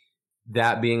see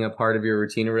that being a part of your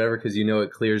routine or whatever, because you know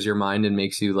it clears your mind and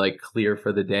makes you like clear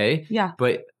for the day. Yeah.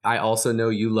 But I also know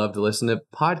you love to listen to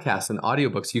podcasts and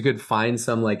audiobooks. You could find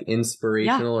some like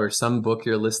inspirational or some book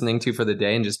you're listening to for the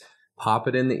day and just pop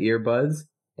it in the earbuds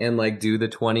and like do the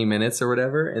 20 minutes or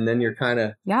whatever. And then you're kind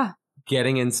of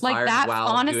getting inspired. Like that while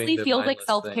honestly feels like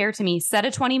self-care to me. Set a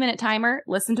 20-minute timer,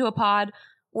 listen to a pod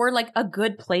or like a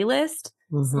good playlist.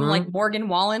 Some like Morgan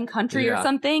Wallen country or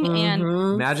something. And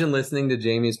imagine listening to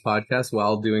Jamie's podcast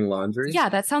while doing laundry. Yeah,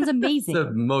 that sounds amazing. It's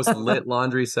the most lit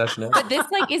laundry session ever. But this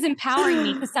like is empowering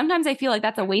me because sometimes I feel like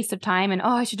that's a waste of time and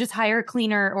I should just hire a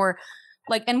cleaner or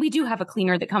like, and we do have a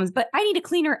cleaner that comes, but I need a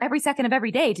cleaner every second of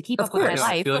every day to keep up with my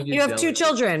life. Like you have 2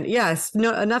 children. Yes.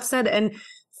 No, enough said. And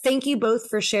thank you both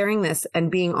for sharing this and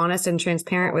being honest and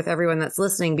transparent with everyone that's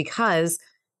listening, because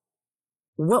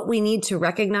what we need to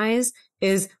recognize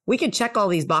is we could check all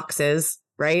these boxes,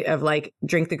 right? Of like,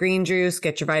 drink the green juice,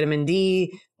 get your vitamin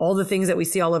D, all the things that we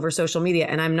see all over social media.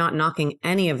 And I'm not knocking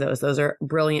any of those. Those are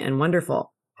brilliant and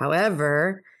wonderful.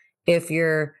 However, if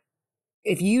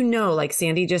you know, like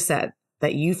Sandy just said,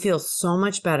 that you feel so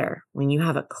much better when you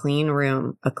have a clean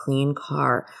room, a clean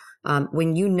car,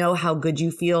 when you know how good you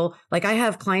feel. Like I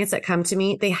have clients that come to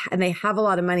me, they have a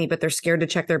lot of money, but they're scared to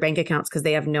check their bank accounts because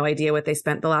they have no idea what they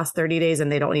spent the last 30 days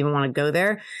and they don't even want to go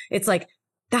there. It's like,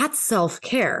 that's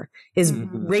self-care, is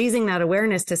raising that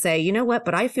awareness to say, you know what,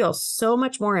 but I feel so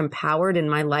much more empowered in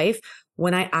my life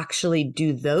when I actually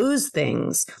do those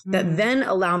things that then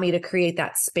allow me to create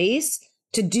that space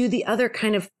to do the other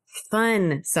kind of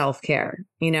fun self-care,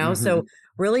 you know? So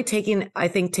really taking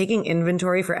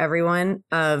inventory for everyone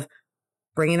of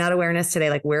bringing that awareness today.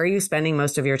 Like, where are you spending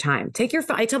most of your time?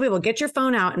 I tell people, get your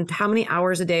phone out and how many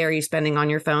hours a day are you spending on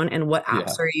your phone and what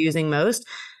apps are you using most?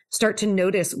 Start to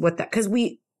notice because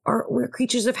we're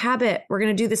creatures of habit. We're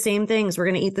going to do the same things. We're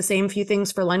going to eat the same few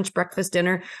things for lunch, breakfast,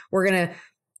 dinner. We're going to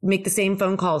make the same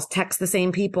phone calls, text the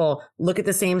same people, look at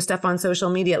the same stuff on social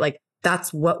media. Like,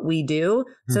 that's what we do.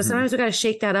 So sometimes we got to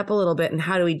shake that up a little bit. And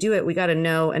how do we do it? We got to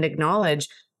know and acknowledge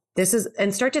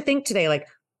and start to think today, like,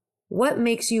 what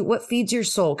feeds your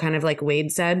soul? Kind of like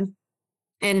Wade said.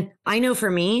 And I know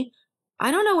for me, I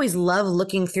don't always love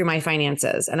looking through my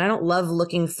finances and I don't love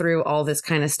looking through all this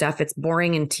kind of stuff. It's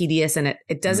boring and tedious and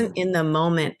it doesn't in the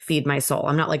moment feed my soul.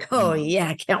 I'm not like, oh yeah,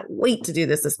 I can't wait to do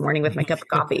this morning with my cup of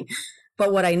coffee.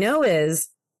 But what I know is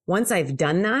once I've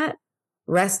done that,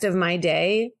 rest of my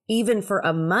day, even for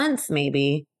a month,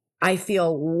 maybe, I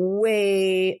feel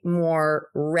way more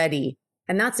ready.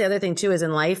 And that's the other thing too, is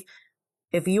in life,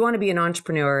 if you want to be an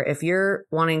entrepreneur, if you're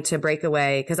wanting to break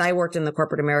away, because I worked in the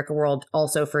corporate America world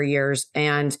also for years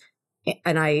and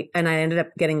I ended up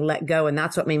getting let go. And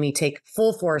that's what made me take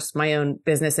full force my own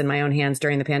business in my own hands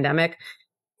during the pandemic.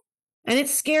 And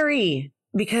it's scary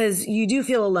because you do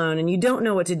feel alone and you don't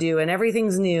know what to do and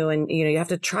everything's new. And, you know, you have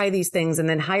to try these things and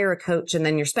then hire a coach and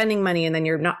then you're spending money and then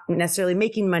you're not necessarily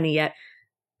making money yet.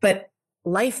 But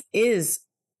life is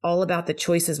all about the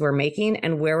choices we're making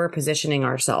and where we're positioning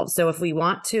ourselves. So if we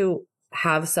want to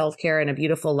have self-care and a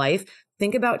beautiful life,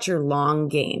 think about your long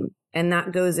game. And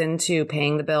that goes into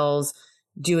paying the bills,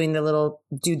 doing the little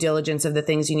due diligence of the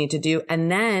things you need to do,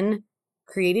 and then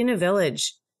creating a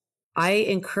village. I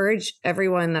encourage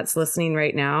everyone that's listening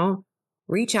right now,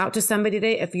 reach out to somebody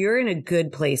today. If you're in a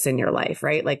good place in your life,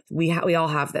 right? Like we all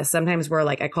have this. Sometimes we're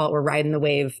like, I call it, we're riding the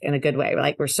wave in a good way.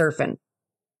 Like we're surfing.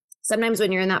 Sometimes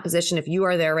when you're in that position, if you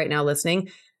are there right now listening,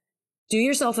 do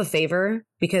yourself a favor,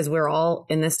 because we're all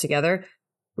in this together.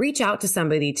 Reach out to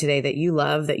somebody today that you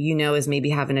love, that you know is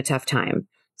maybe having a tough time.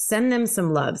 Send them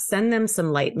some love, send them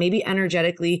some light, maybe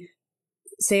energetically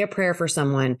say a prayer for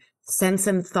someone, send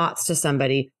some thoughts to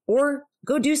somebody, or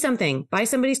go do something. Buy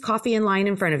somebody's coffee in line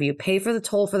in front of you, pay for the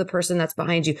toll for the person that's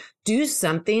behind you. Do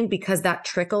something, because that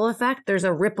trickle effect, there's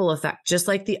a ripple effect, just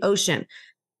like the ocean.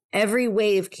 Every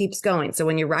wave keeps going. So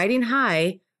when you're riding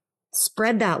high,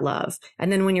 spread that love. And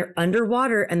then when you're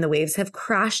underwater and the waves have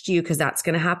crashed you, because that's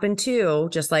going to happen too,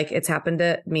 just like it's happened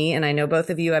to me. And I know both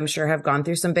of you, I'm sure, have gone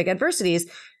through some big adversities.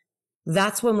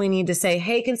 That's when we need to say,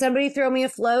 hey, can somebody throw me a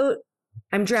float?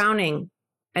 I'm drowning.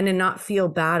 And to not feel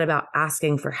bad about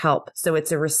asking for help. So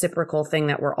it's a reciprocal thing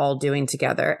that we're all doing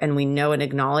together. And we know and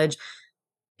acknowledge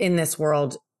in this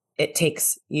world, it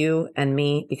takes you and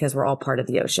me, because we're all part of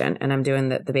the ocean. And I'm doing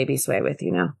the baby sway with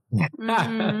you now.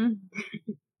 Mm-hmm.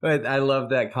 But I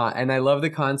love that and I love the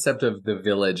concept of the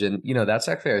village. And, that's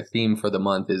actually our theme for the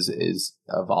month is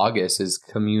of August, is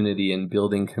community and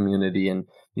building community and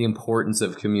the importance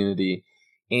of community.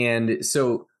 And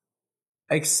so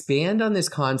expand on this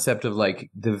concept of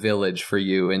like the village for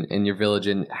you and your village,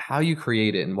 and how you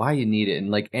create it and why you need it.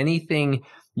 And like anything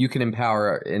you can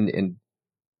empower and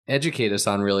educate us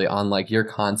on, really, on like your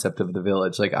concept of the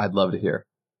village. Like, I'd love to hear.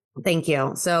 Thank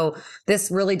you. So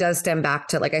this really does stem back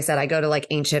to, like I said, I go to like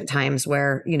ancient times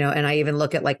where, and I even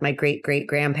look at like my great great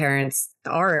grandparents,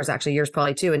 ours actually, yours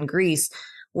probably too, in Greece,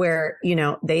 where,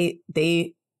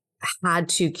 they had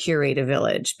to curate a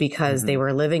village because they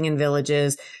were living in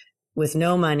villages with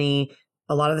no money.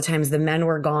 A lot of the times the men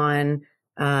were gone,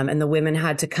 and the women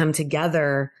had to come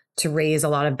together to raise a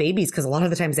lot of babies, because a lot of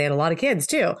the times they had a lot of kids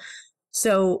too.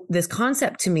 So this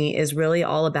concept to me is really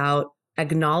all about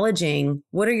acknowledging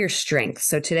what are your strengths.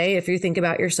 So today, if you think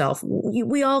about yourself,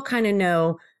 we all kind of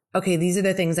know, okay, these are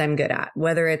the things I'm good at,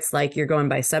 whether it's like you're going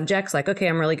by subjects, like, okay,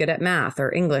 I'm really good at math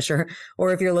or English,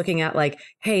 or if you're looking at like,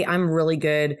 hey, I'm really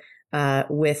good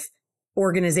with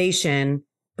organization,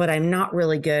 but I'm not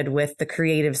really good with the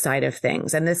creative side of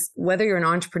things. And this, whether you're an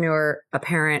entrepreneur, a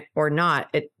parent or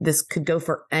not, this could go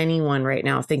for anyone right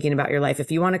now thinking about your life.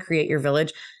 If you want to create your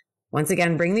village, once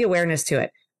again, bring the awareness to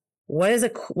it. What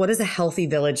does a healthy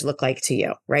village look like to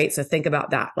you? Right. So think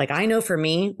about that. Like, I know for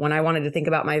me, when I wanted to think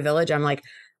about my village, I'm like,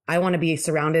 I want to be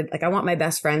surrounded. Like, I want my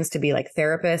best friends to be like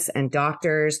therapists and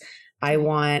doctors. I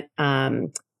want,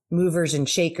 movers and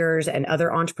shakers and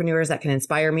other entrepreneurs that can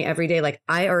inspire me every day. Like,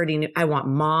 I already knew I want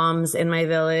moms in my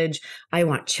village. I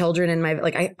want children in my,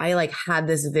 like, I like had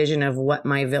this vision of what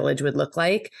my village would look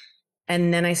like.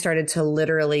 And then I started to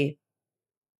literally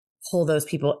pull those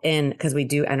people in, because we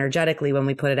do energetically when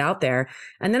we put it out there.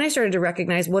 And then I started to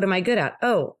recognize, what am I good at?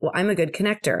 Oh, well, I'm a good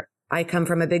connector. I come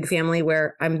from a big family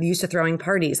where I'm used to throwing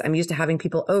parties. I'm used to having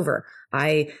people over.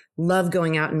 I love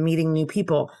going out and meeting new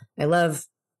people. I love,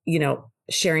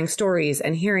 sharing stories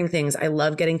and hearing things. I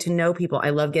love getting to know people.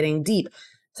 I love getting deep.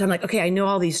 So I'm like, okay, I know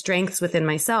all these strengths within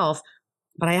myself,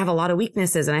 but I have a lot of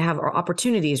weaknesses and I have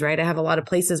opportunities, right? I have a lot of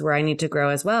places where I need to grow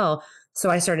as well. So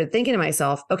I started thinking to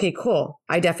myself, okay, cool.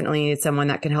 I definitely need someone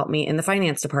that can help me in the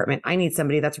finance department. I need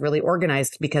somebody that's really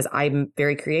organized, because I'm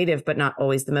very creative, but not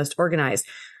always the most organized.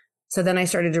 So then I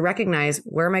started to recognize,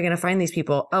 where am I going to find these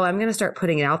people? Oh, I'm going to start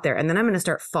putting it out there. And then I'm going to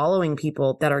start following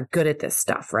people that are good at this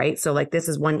stuff, right? So like, this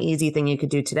is one easy thing you could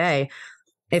do today.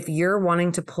 If you're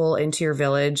wanting to pull into your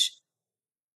village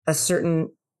a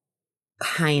certain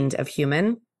kind of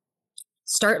human,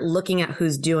 start looking at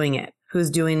who's doing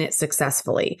it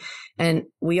successfully. And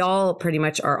we all pretty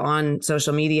much are on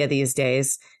social media these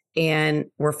days, and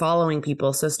we're following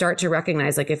people. So start to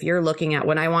recognize, like, if you're looking at,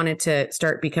 when I wanted to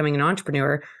start becoming an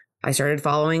entrepreneur, I started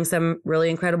following some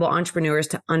really incredible entrepreneurs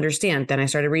to understand. Then I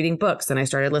started reading books, and I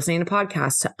started listening to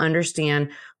podcasts to understand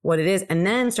what it is. And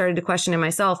then started to question in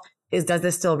myself, does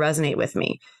this still resonate with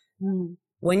me?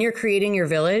 When you're creating your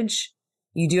village,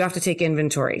 you do have to take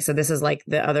inventory. So this is like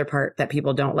the other part that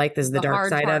people don't like. This is the dark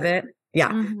side of it.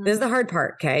 Yeah. This is the hard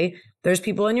part. Okay. There's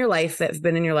people in your life that have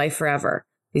been in your life forever.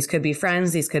 These could be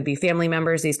friends. These could be family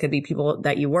members. These could be people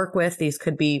that you work with. These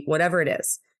could be whatever it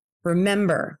is.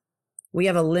 Remember, we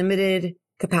have a limited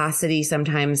capacity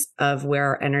sometimes of where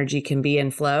our energy can be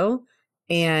and flow.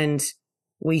 And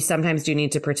we sometimes do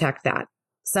need to protect that.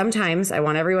 Sometimes, I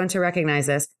want everyone to recognize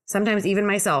this. Sometimes even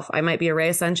myself, I might be a ray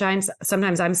of sunshine.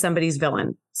 Sometimes I'm somebody's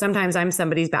villain. Sometimes I'm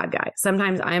somebody's bad guy.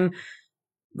 Sometimes I'm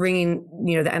bringing,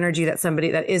 the energy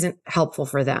that isn't helpful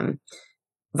for them,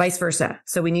 vice versa.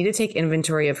 So we need to take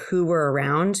inventory of who we're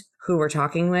around, who we're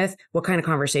talking with, what kind of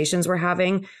conversations we're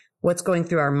having, what's going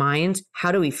through our mind.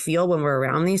 How do we feel when we're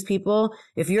around these people?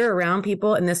 If you're around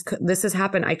people, and this has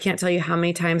happened, I can't tell you how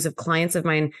many times of clients of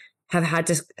mine have had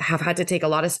to take a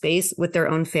lot of space with their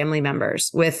own family members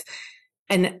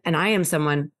and I am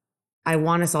someone, I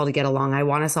want us all to get along. I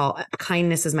want us all,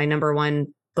 kindness is my number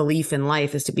one belief in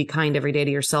life, is to be kind every day to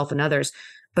yourself and others.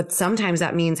 But sometimes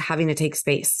that means having to take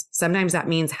space. Sometimes that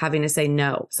means having to say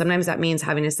no. Sometimes that means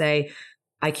having to say,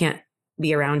 I can't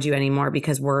be around you anymore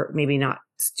because we're maybe not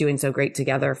doing so great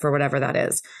together, for whatever that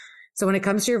is. So when it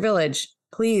comes to your village,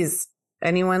 please,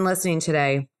 anyone listening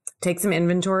today, take some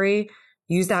inventory.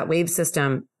 Use that wave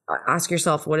system. Ask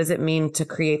yourself, what does it mean to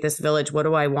create this village? What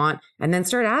do I want? And then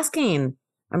start asking.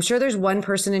 I'm sure there's one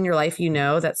person in your life,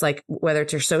 that's like, whether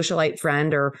it's your socialite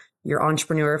friend or your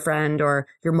entrepreneur friend or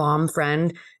your mom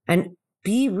friend, and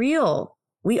be real.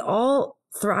 We all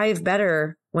thrive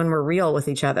better when we're real with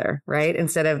each other, right?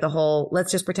 Instead of the whole,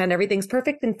 let's just pretend everything's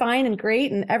perfect and fine and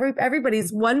great and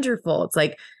everybody's wonderful. It's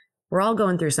like, we're all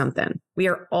going through something. We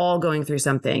are all going through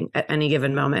something at any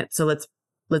given moment. So let's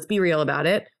be real about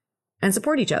it and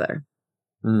support each other.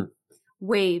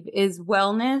 Wave is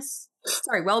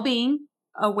well-being,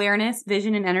 awareness,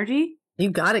 vision, and energy. You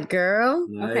got it, girl.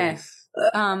 Nice. Okay.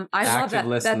 I love that.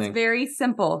 Listening. That's very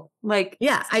simple. I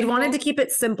wanted to keep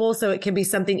it simple so it can be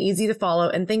something easy to follow.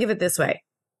 And think of it this way.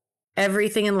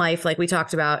 Everything in life, like we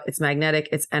talked about, it's magnetic,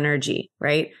 it's energy,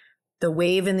 right? The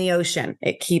wave in the ocean,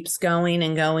 it keeps going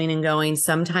and going and going.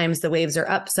 Sometimes the waves are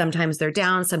up, sometimes they're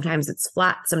down, sometimes it's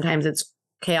flat, sometimes it's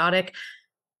chaotic,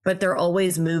 but they're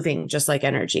always moving, just like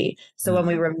energy. So when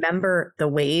we remember the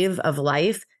wave of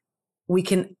life,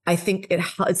 I think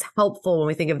it's helpful when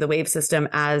we think of the wave system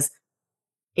as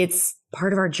it's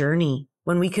part of our journey.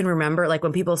 When we can remember, like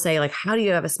when people say, like, how do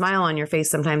you have a smile on your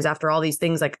face sometimes after all these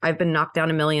things? Like, I've been knocked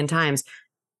down a million times.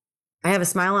 I have a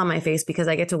smile on my face because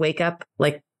I get to wake up.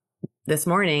 Like this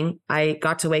morning, I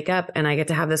got to wake up and I get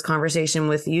to have this conversation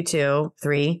with you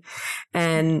three,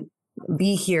 and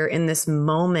be here in this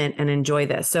moment and enjoy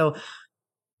this. So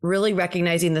really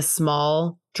recognizing the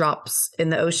small drops in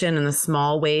the ocean and the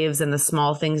small waves and the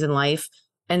small things in life,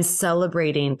 and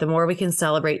celebrating. The more we can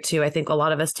celebrate too, I think a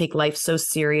lot of us take life so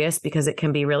serious because it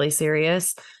can be really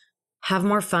serious. Have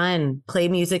more fun, play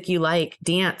music you like,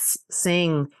 dance,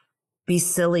 sing, be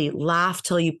silly, laugh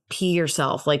till you pee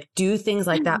yourself, like do things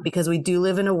like that, because we do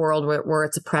live in a world where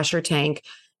it's a pressure tank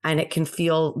and it can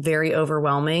feel very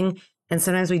overwhelming. And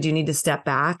sometimes we do need to step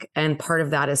back. And part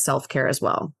of that is self-care as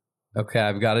well. Okay.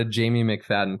 I've got a Jaime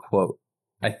McFaden quote.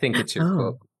 I think it's your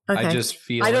quote. Okay. I just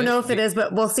feel I don't know if it is,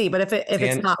 but we'll see. But if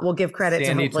it's not, we'll give credit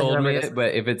Sandy to hopefully told me whoever it,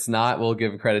 but if it's not, we'll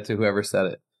give credit to whoever said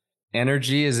it.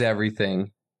 Energy is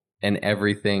everything, and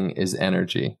everything is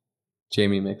energy.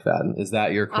 Jaime McFaden. Is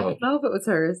that your quote? I don't know if it was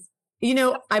hers.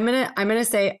 I'm gonna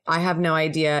say I have no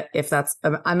idea if that's.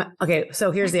 I'm okay.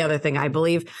 So here's the other thing. I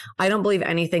don't believe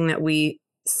anything that we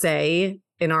say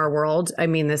in our world. I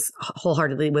mean this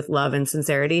wholeheartedly with love and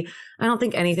sincerity. I don't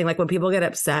think anything, like when people get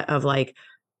upset of like,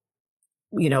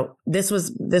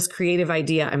 this creative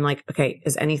idea. I'm like, okay,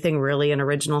 is anything really an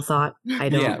original thought? I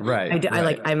don't. Yeah, right.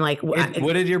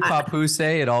 What did your papu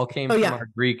say? It all came from our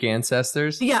Greek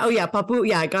ancestors. Yeah. Oh yeah. Papu.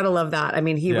 Yeah. I gotta love that. I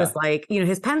mean, he was like,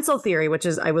 his pencil theory, which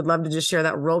is, I would love to just share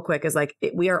that real quick, is like,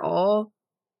 we are all,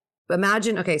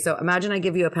 imagine I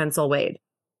give you a pencil, Wade,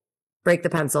 break the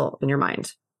pencil in your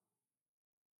mind.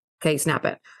 Okay. Snap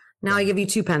it. Now I give you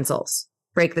 2 pencils,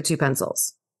 break the 2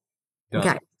 pencils. Done.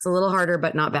 Okay. It's a little harder,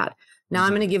 but not bad. Now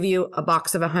I'm going to give you a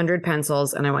box of 100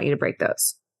 pencils and I want you to break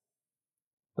those.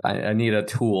 I need a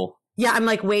tool. Yeah. I'm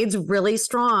like, Wade's really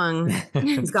strong.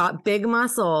 He's got big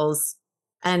muscles,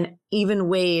 and even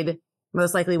Wade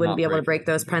most likely wouldn't be able to break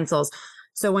those pencils.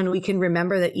 So when we can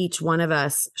remember that each one of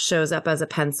us shows up as a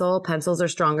pencil, pencils are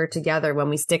stronger together. When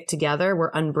we stick together,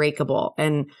 we're unbreakable.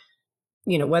 And,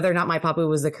 whether or not my papu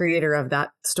was the creator of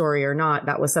that story or not,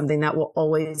 that was something that will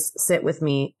always sit with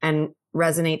me and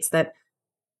resonates, that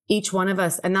each one of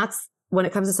us, and that's when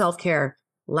it comes to self-care,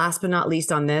 last but not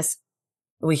least on this,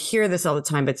 we hear this all the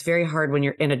time, but it's very hard when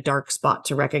you're in a dark spot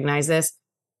to recognize this.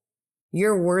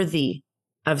 You're worthy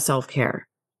of self-care.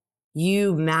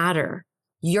 You matter.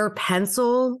 Your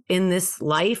pencil in this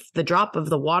life, the drop of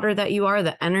the water that you are,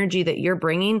 the energy that you're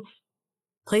bringing,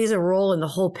 plays a role in the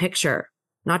whole picture.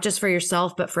 not just for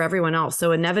yourself, but for everyone else.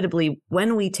 So inevitably,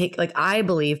 when we take, like, I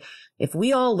believe if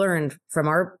we all learned from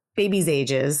our babies'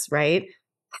 ages, right,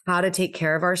 how to take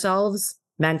care of ourselves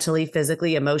mentally,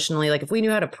 physically, emotionally, like if we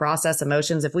knew how to process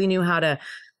emotions, if we knew how to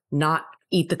not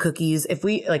eat the cookies, if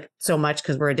we like so much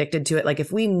because we're addicted to it, like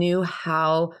if we knew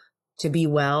how to be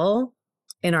well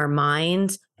in our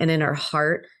mind and in our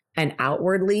heart and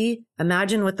outwardly,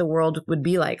 imagine what the world would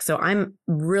be like. So I'm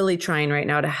really trying right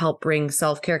now to help bring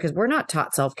self-care, because we're not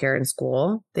taught self-care in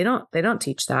school. They don't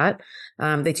teach that.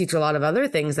 They teach a lot of other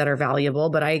things that are valuable,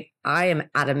 but I am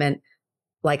adamant.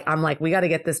 Like, I'm like, we got to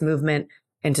get this movement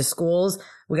into schools.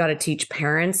 We got to teach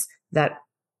parents that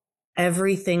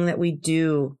everything that we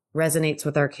do resonates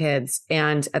with our kids.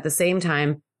 And at the same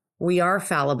time, we are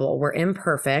fallible. We're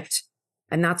imperfect.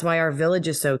 And that's why our village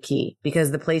is so key,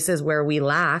 because the places where we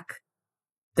lack,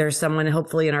 there's someone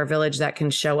hopefully in our village that can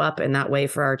show up in that way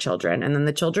for our children. And then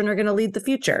the children are going to lead the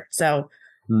future. So,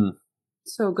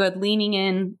 so good. Leaning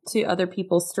in to other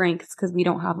people's strengths, because we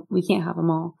can't have them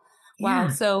all. Wow. Yeah.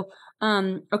 So,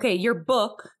 okay. Your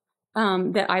book,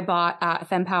 that I bought at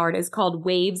Fempowered is called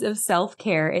Waves of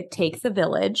Self-Care. It Takes a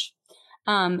Village.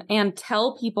 And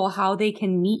tell people how they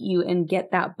can meet you and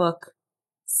get that book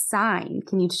signed.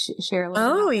 Can you share a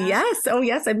little bit about that? Yes. Oh,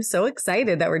 yes. I'm so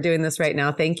excited that we're doing this right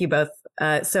now. Thank you both.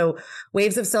 So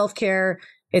Waves of Self-Care,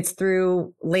 it's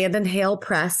through Land and Hale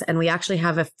Press, and we actually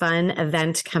have a fun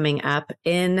event coming up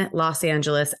in Los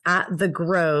Angeles at the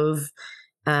Grove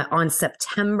on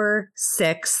September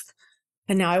 6th.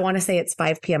 And now I want to say it's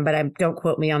 5 p.m., but don't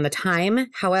quote me on the time.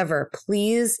 However,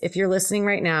 please, if you're listening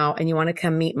right now and you want to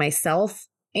come meet myself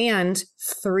and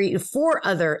 4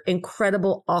 other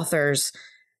incredible authors,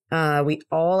 we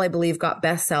all, I believe, got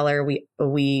bestseller.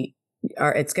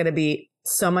 It's going to be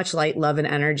so much light, love, and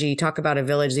energy. Talk about a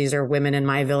village. These are women in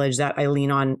my village that I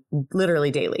lean on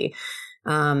literally daily.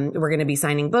 We're going to be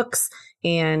signing books.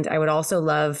 And I would also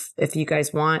love, if you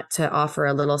guys want, to offer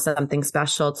a little something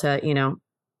special to,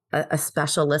 a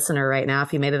special listener right now,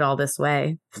 if you made it all this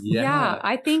way. Yeah.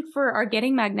 I think for our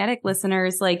Getting Magnetic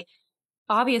listeners, like,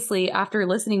 obviously after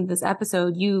listening to this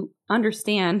episode, you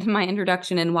understand my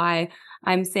introduction and why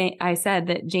I said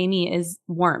that Jaime is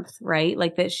warmth, right?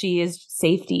 Like that she is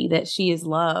safety, that she is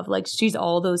love. Like she's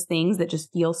all those things that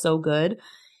just feel so good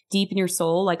deep in your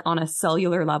soul, like on a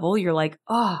cellular level. You're like,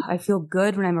 oh, I feel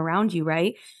good when I'm around you,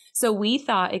 right? So we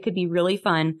thought it could be really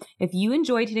fun. If you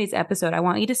enjoyed today's episode, I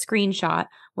want you to screenshot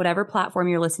whatever platform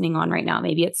you're listening on right now.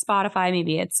 Maybe it's Spotify,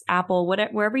 maybe it's Apple,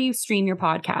 wherever you stream your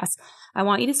podcast. I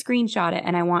want you to screenshot it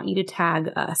and I want you to tag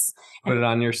us. Put it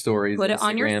on your stories. Put it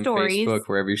on your stories. Facebook,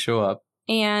 wherever you show up.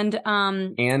 And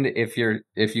if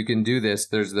you can do this,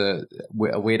 there's a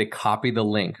way to copy the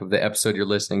link of the episode you're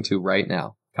listening to right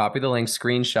now. Copy the link,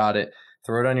 screenshot it,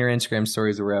 throw it on your Instagram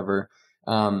stories or wherever.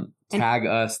 Tag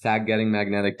us, tag Getting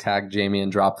Magnetic, tag Jaime,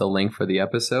 and drop the link for the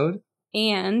episode.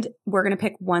 And we're going to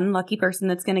pick one lucky person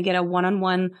that's going to get a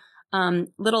one-on-one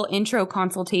little intro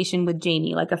consultation with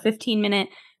Jaime, like a 15-minute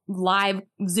live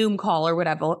Zoom call or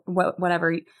whatever. We're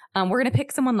going to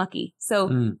pick someone lucky.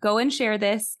 So go and share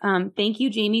this. Thank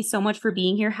you, Jaime, so much for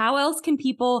being here. How else can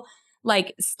people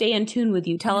stay in tune with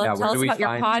you? Tell us about your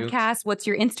podcast. What's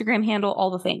your Instagram handle?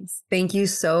 All the things. Thank you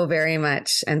so very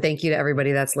much. And thank you to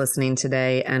everybody that's listening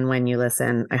today. And when you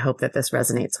listen, I hope that this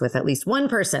resonates with at least one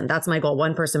person. That's my goal.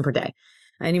 One person per day.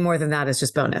 Any more than that is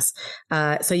just bonus.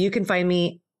 So you can find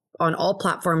me on all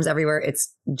platforms everywhere.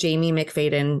 It's Jaime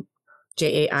McFaden,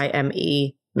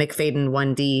 Jaime, McFaden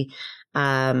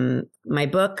 1D. My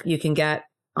book you can get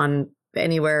on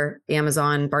anywhere,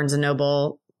 Amazon, Barnes and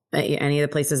Noble, any of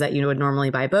the places that you would normally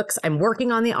buy books. I'm working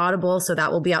on the Audible, so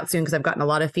that will be out soon because I've gotten a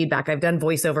lot of feedback. I've done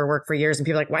voiceover work for years and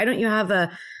people are like, why don't you have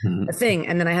a thing?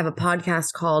 And then I have a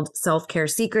podcast called Self-Care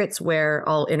Secrets where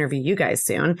I'll interview you guys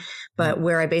soon, but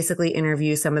where I basically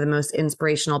interview some of the most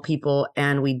inspirational people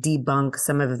and we debunk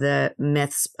some of the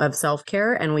myths of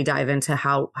self-care and we dive into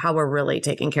how we're really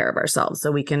taking care of ourselves so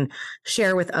we can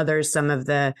share with others some of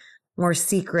the more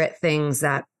secret things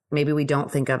that maybe we don't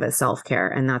think of as self-care.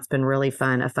 And that's been really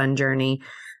fun, a fun journey.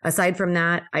 Aside from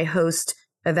that, I host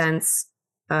events,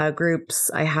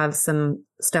 groups. I have some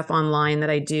stuff online that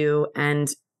I do. And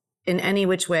in any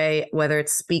which way, whether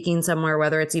it's speaking somewhere,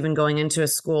 whether it's even going into a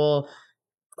school,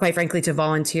 quite frankly, to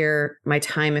volunteer my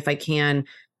time if I can.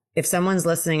 If someone's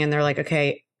listening and they're like,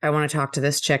 okay, I want to talk to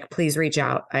this chick, please reach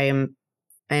out. I am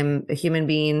a human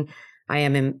being. I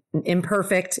am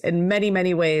imperfect in many,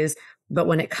 many ways. But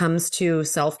when it comes to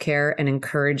self-care and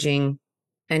encouraging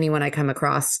anyone I come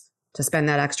across to spend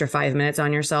that extra 5 minutes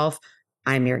on yourself,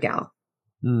 I'm your gal.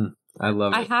 I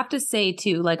love it. I have to say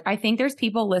too, I think there's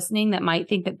people listening that might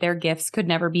think that their gifts could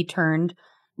never be turned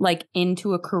like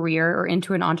into a career or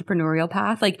into an entrepreneurial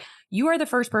path. Like you are the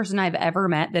first person I've ever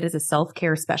met that is a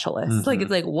self-care specialist. Like,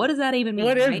 it's like, what does that even mean?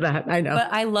 What is that? I know.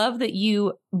 But I love that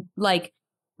you like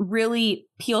really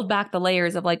peeled back the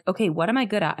layers of like, okay, what am I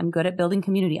good at? I'm good at building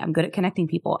community. I'm good at connecting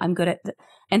people. I'm good at,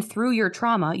 and through your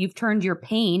trauma, you've turned your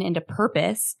pain into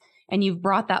purpose and you've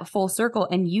brought that full circle.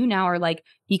 And you now are like,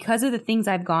 because of the things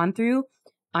I've gone through,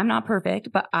 I'm not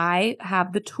perfect, but I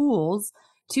have the tools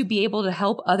to be able to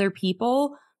help other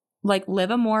people like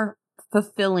live a more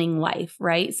fulfilling life,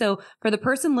 right? So for the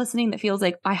person listening that feels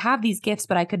like I have these gifts,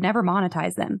 but I could never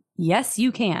monetize them. Yes,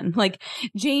 you can. Like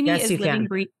Jaime is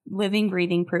living,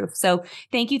 breathing proof. So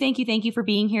thank you for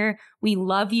being here. We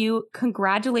love you.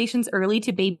 Congratulations early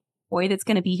to baby boy that's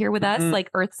going to be here with us, like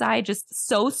Earthside, just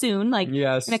so soon. Like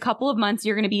in a couple of months,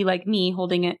 you're going to be like me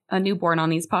holding a newborn on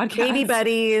these podcasts. Baby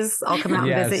buddies. I'll come out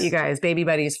and visit you guys. Baby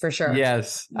buddies for sure.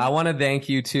 Yes. I want to thank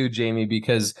you too, Jaime,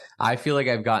 because I feel like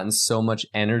I've gotten so much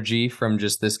energy from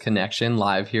just this connection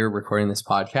live here recording this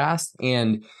podcast.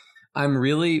 And I'm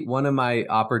really, one of my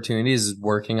opportunities is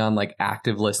working on like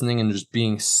active listening and just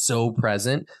being so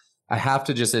present. I have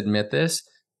to just admit this.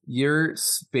 Your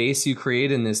space you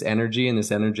create in this energy and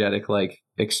this energetic like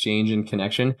exchange and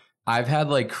connection, I've had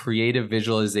like creative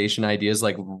visualization ideas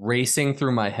like racing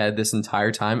through my head this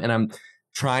entire time, and I'm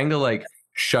trying to like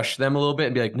shush them a little bit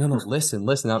and be like, no, listen.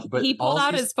 But he pulled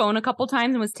out his phone a couple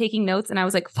times and was taking notes, and I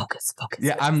was like, focus.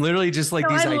 Yeah, I'm literally just like,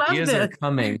 these ideas are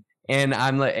coming. And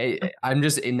I'm like, I'm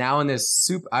just now in this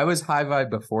super, I was high vibe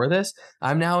before this.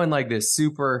 I'm now in like this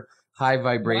super high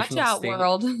vibrational state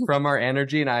world from our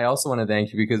energy. And I also want to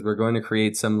thank you because we're going to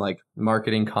create some like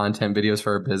marketing content videos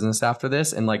for our business after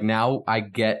this. And like now I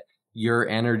get your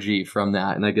energy from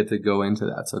that and I get to go into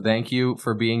that. So thank you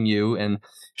for being you and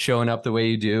showing up the way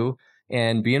you do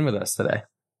and being with us today.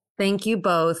 Thank you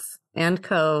both and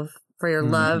Cove for your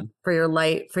love, for your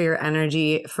light, for your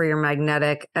energy, for your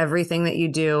magnetic, everything that you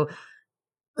do.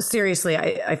 Seriously,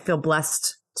 I feel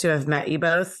blessed to have met you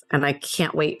both, and I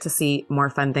can't wait to see more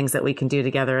fun things that we can do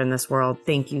together in this world.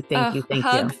 Thank you.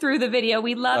 Hug through the video.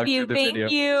 We love you. Thank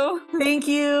you. Thank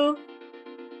you.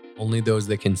 Only those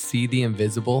that can see the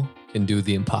invisible can do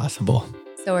the impossible.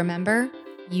 So remember,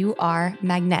 you are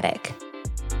magnetic.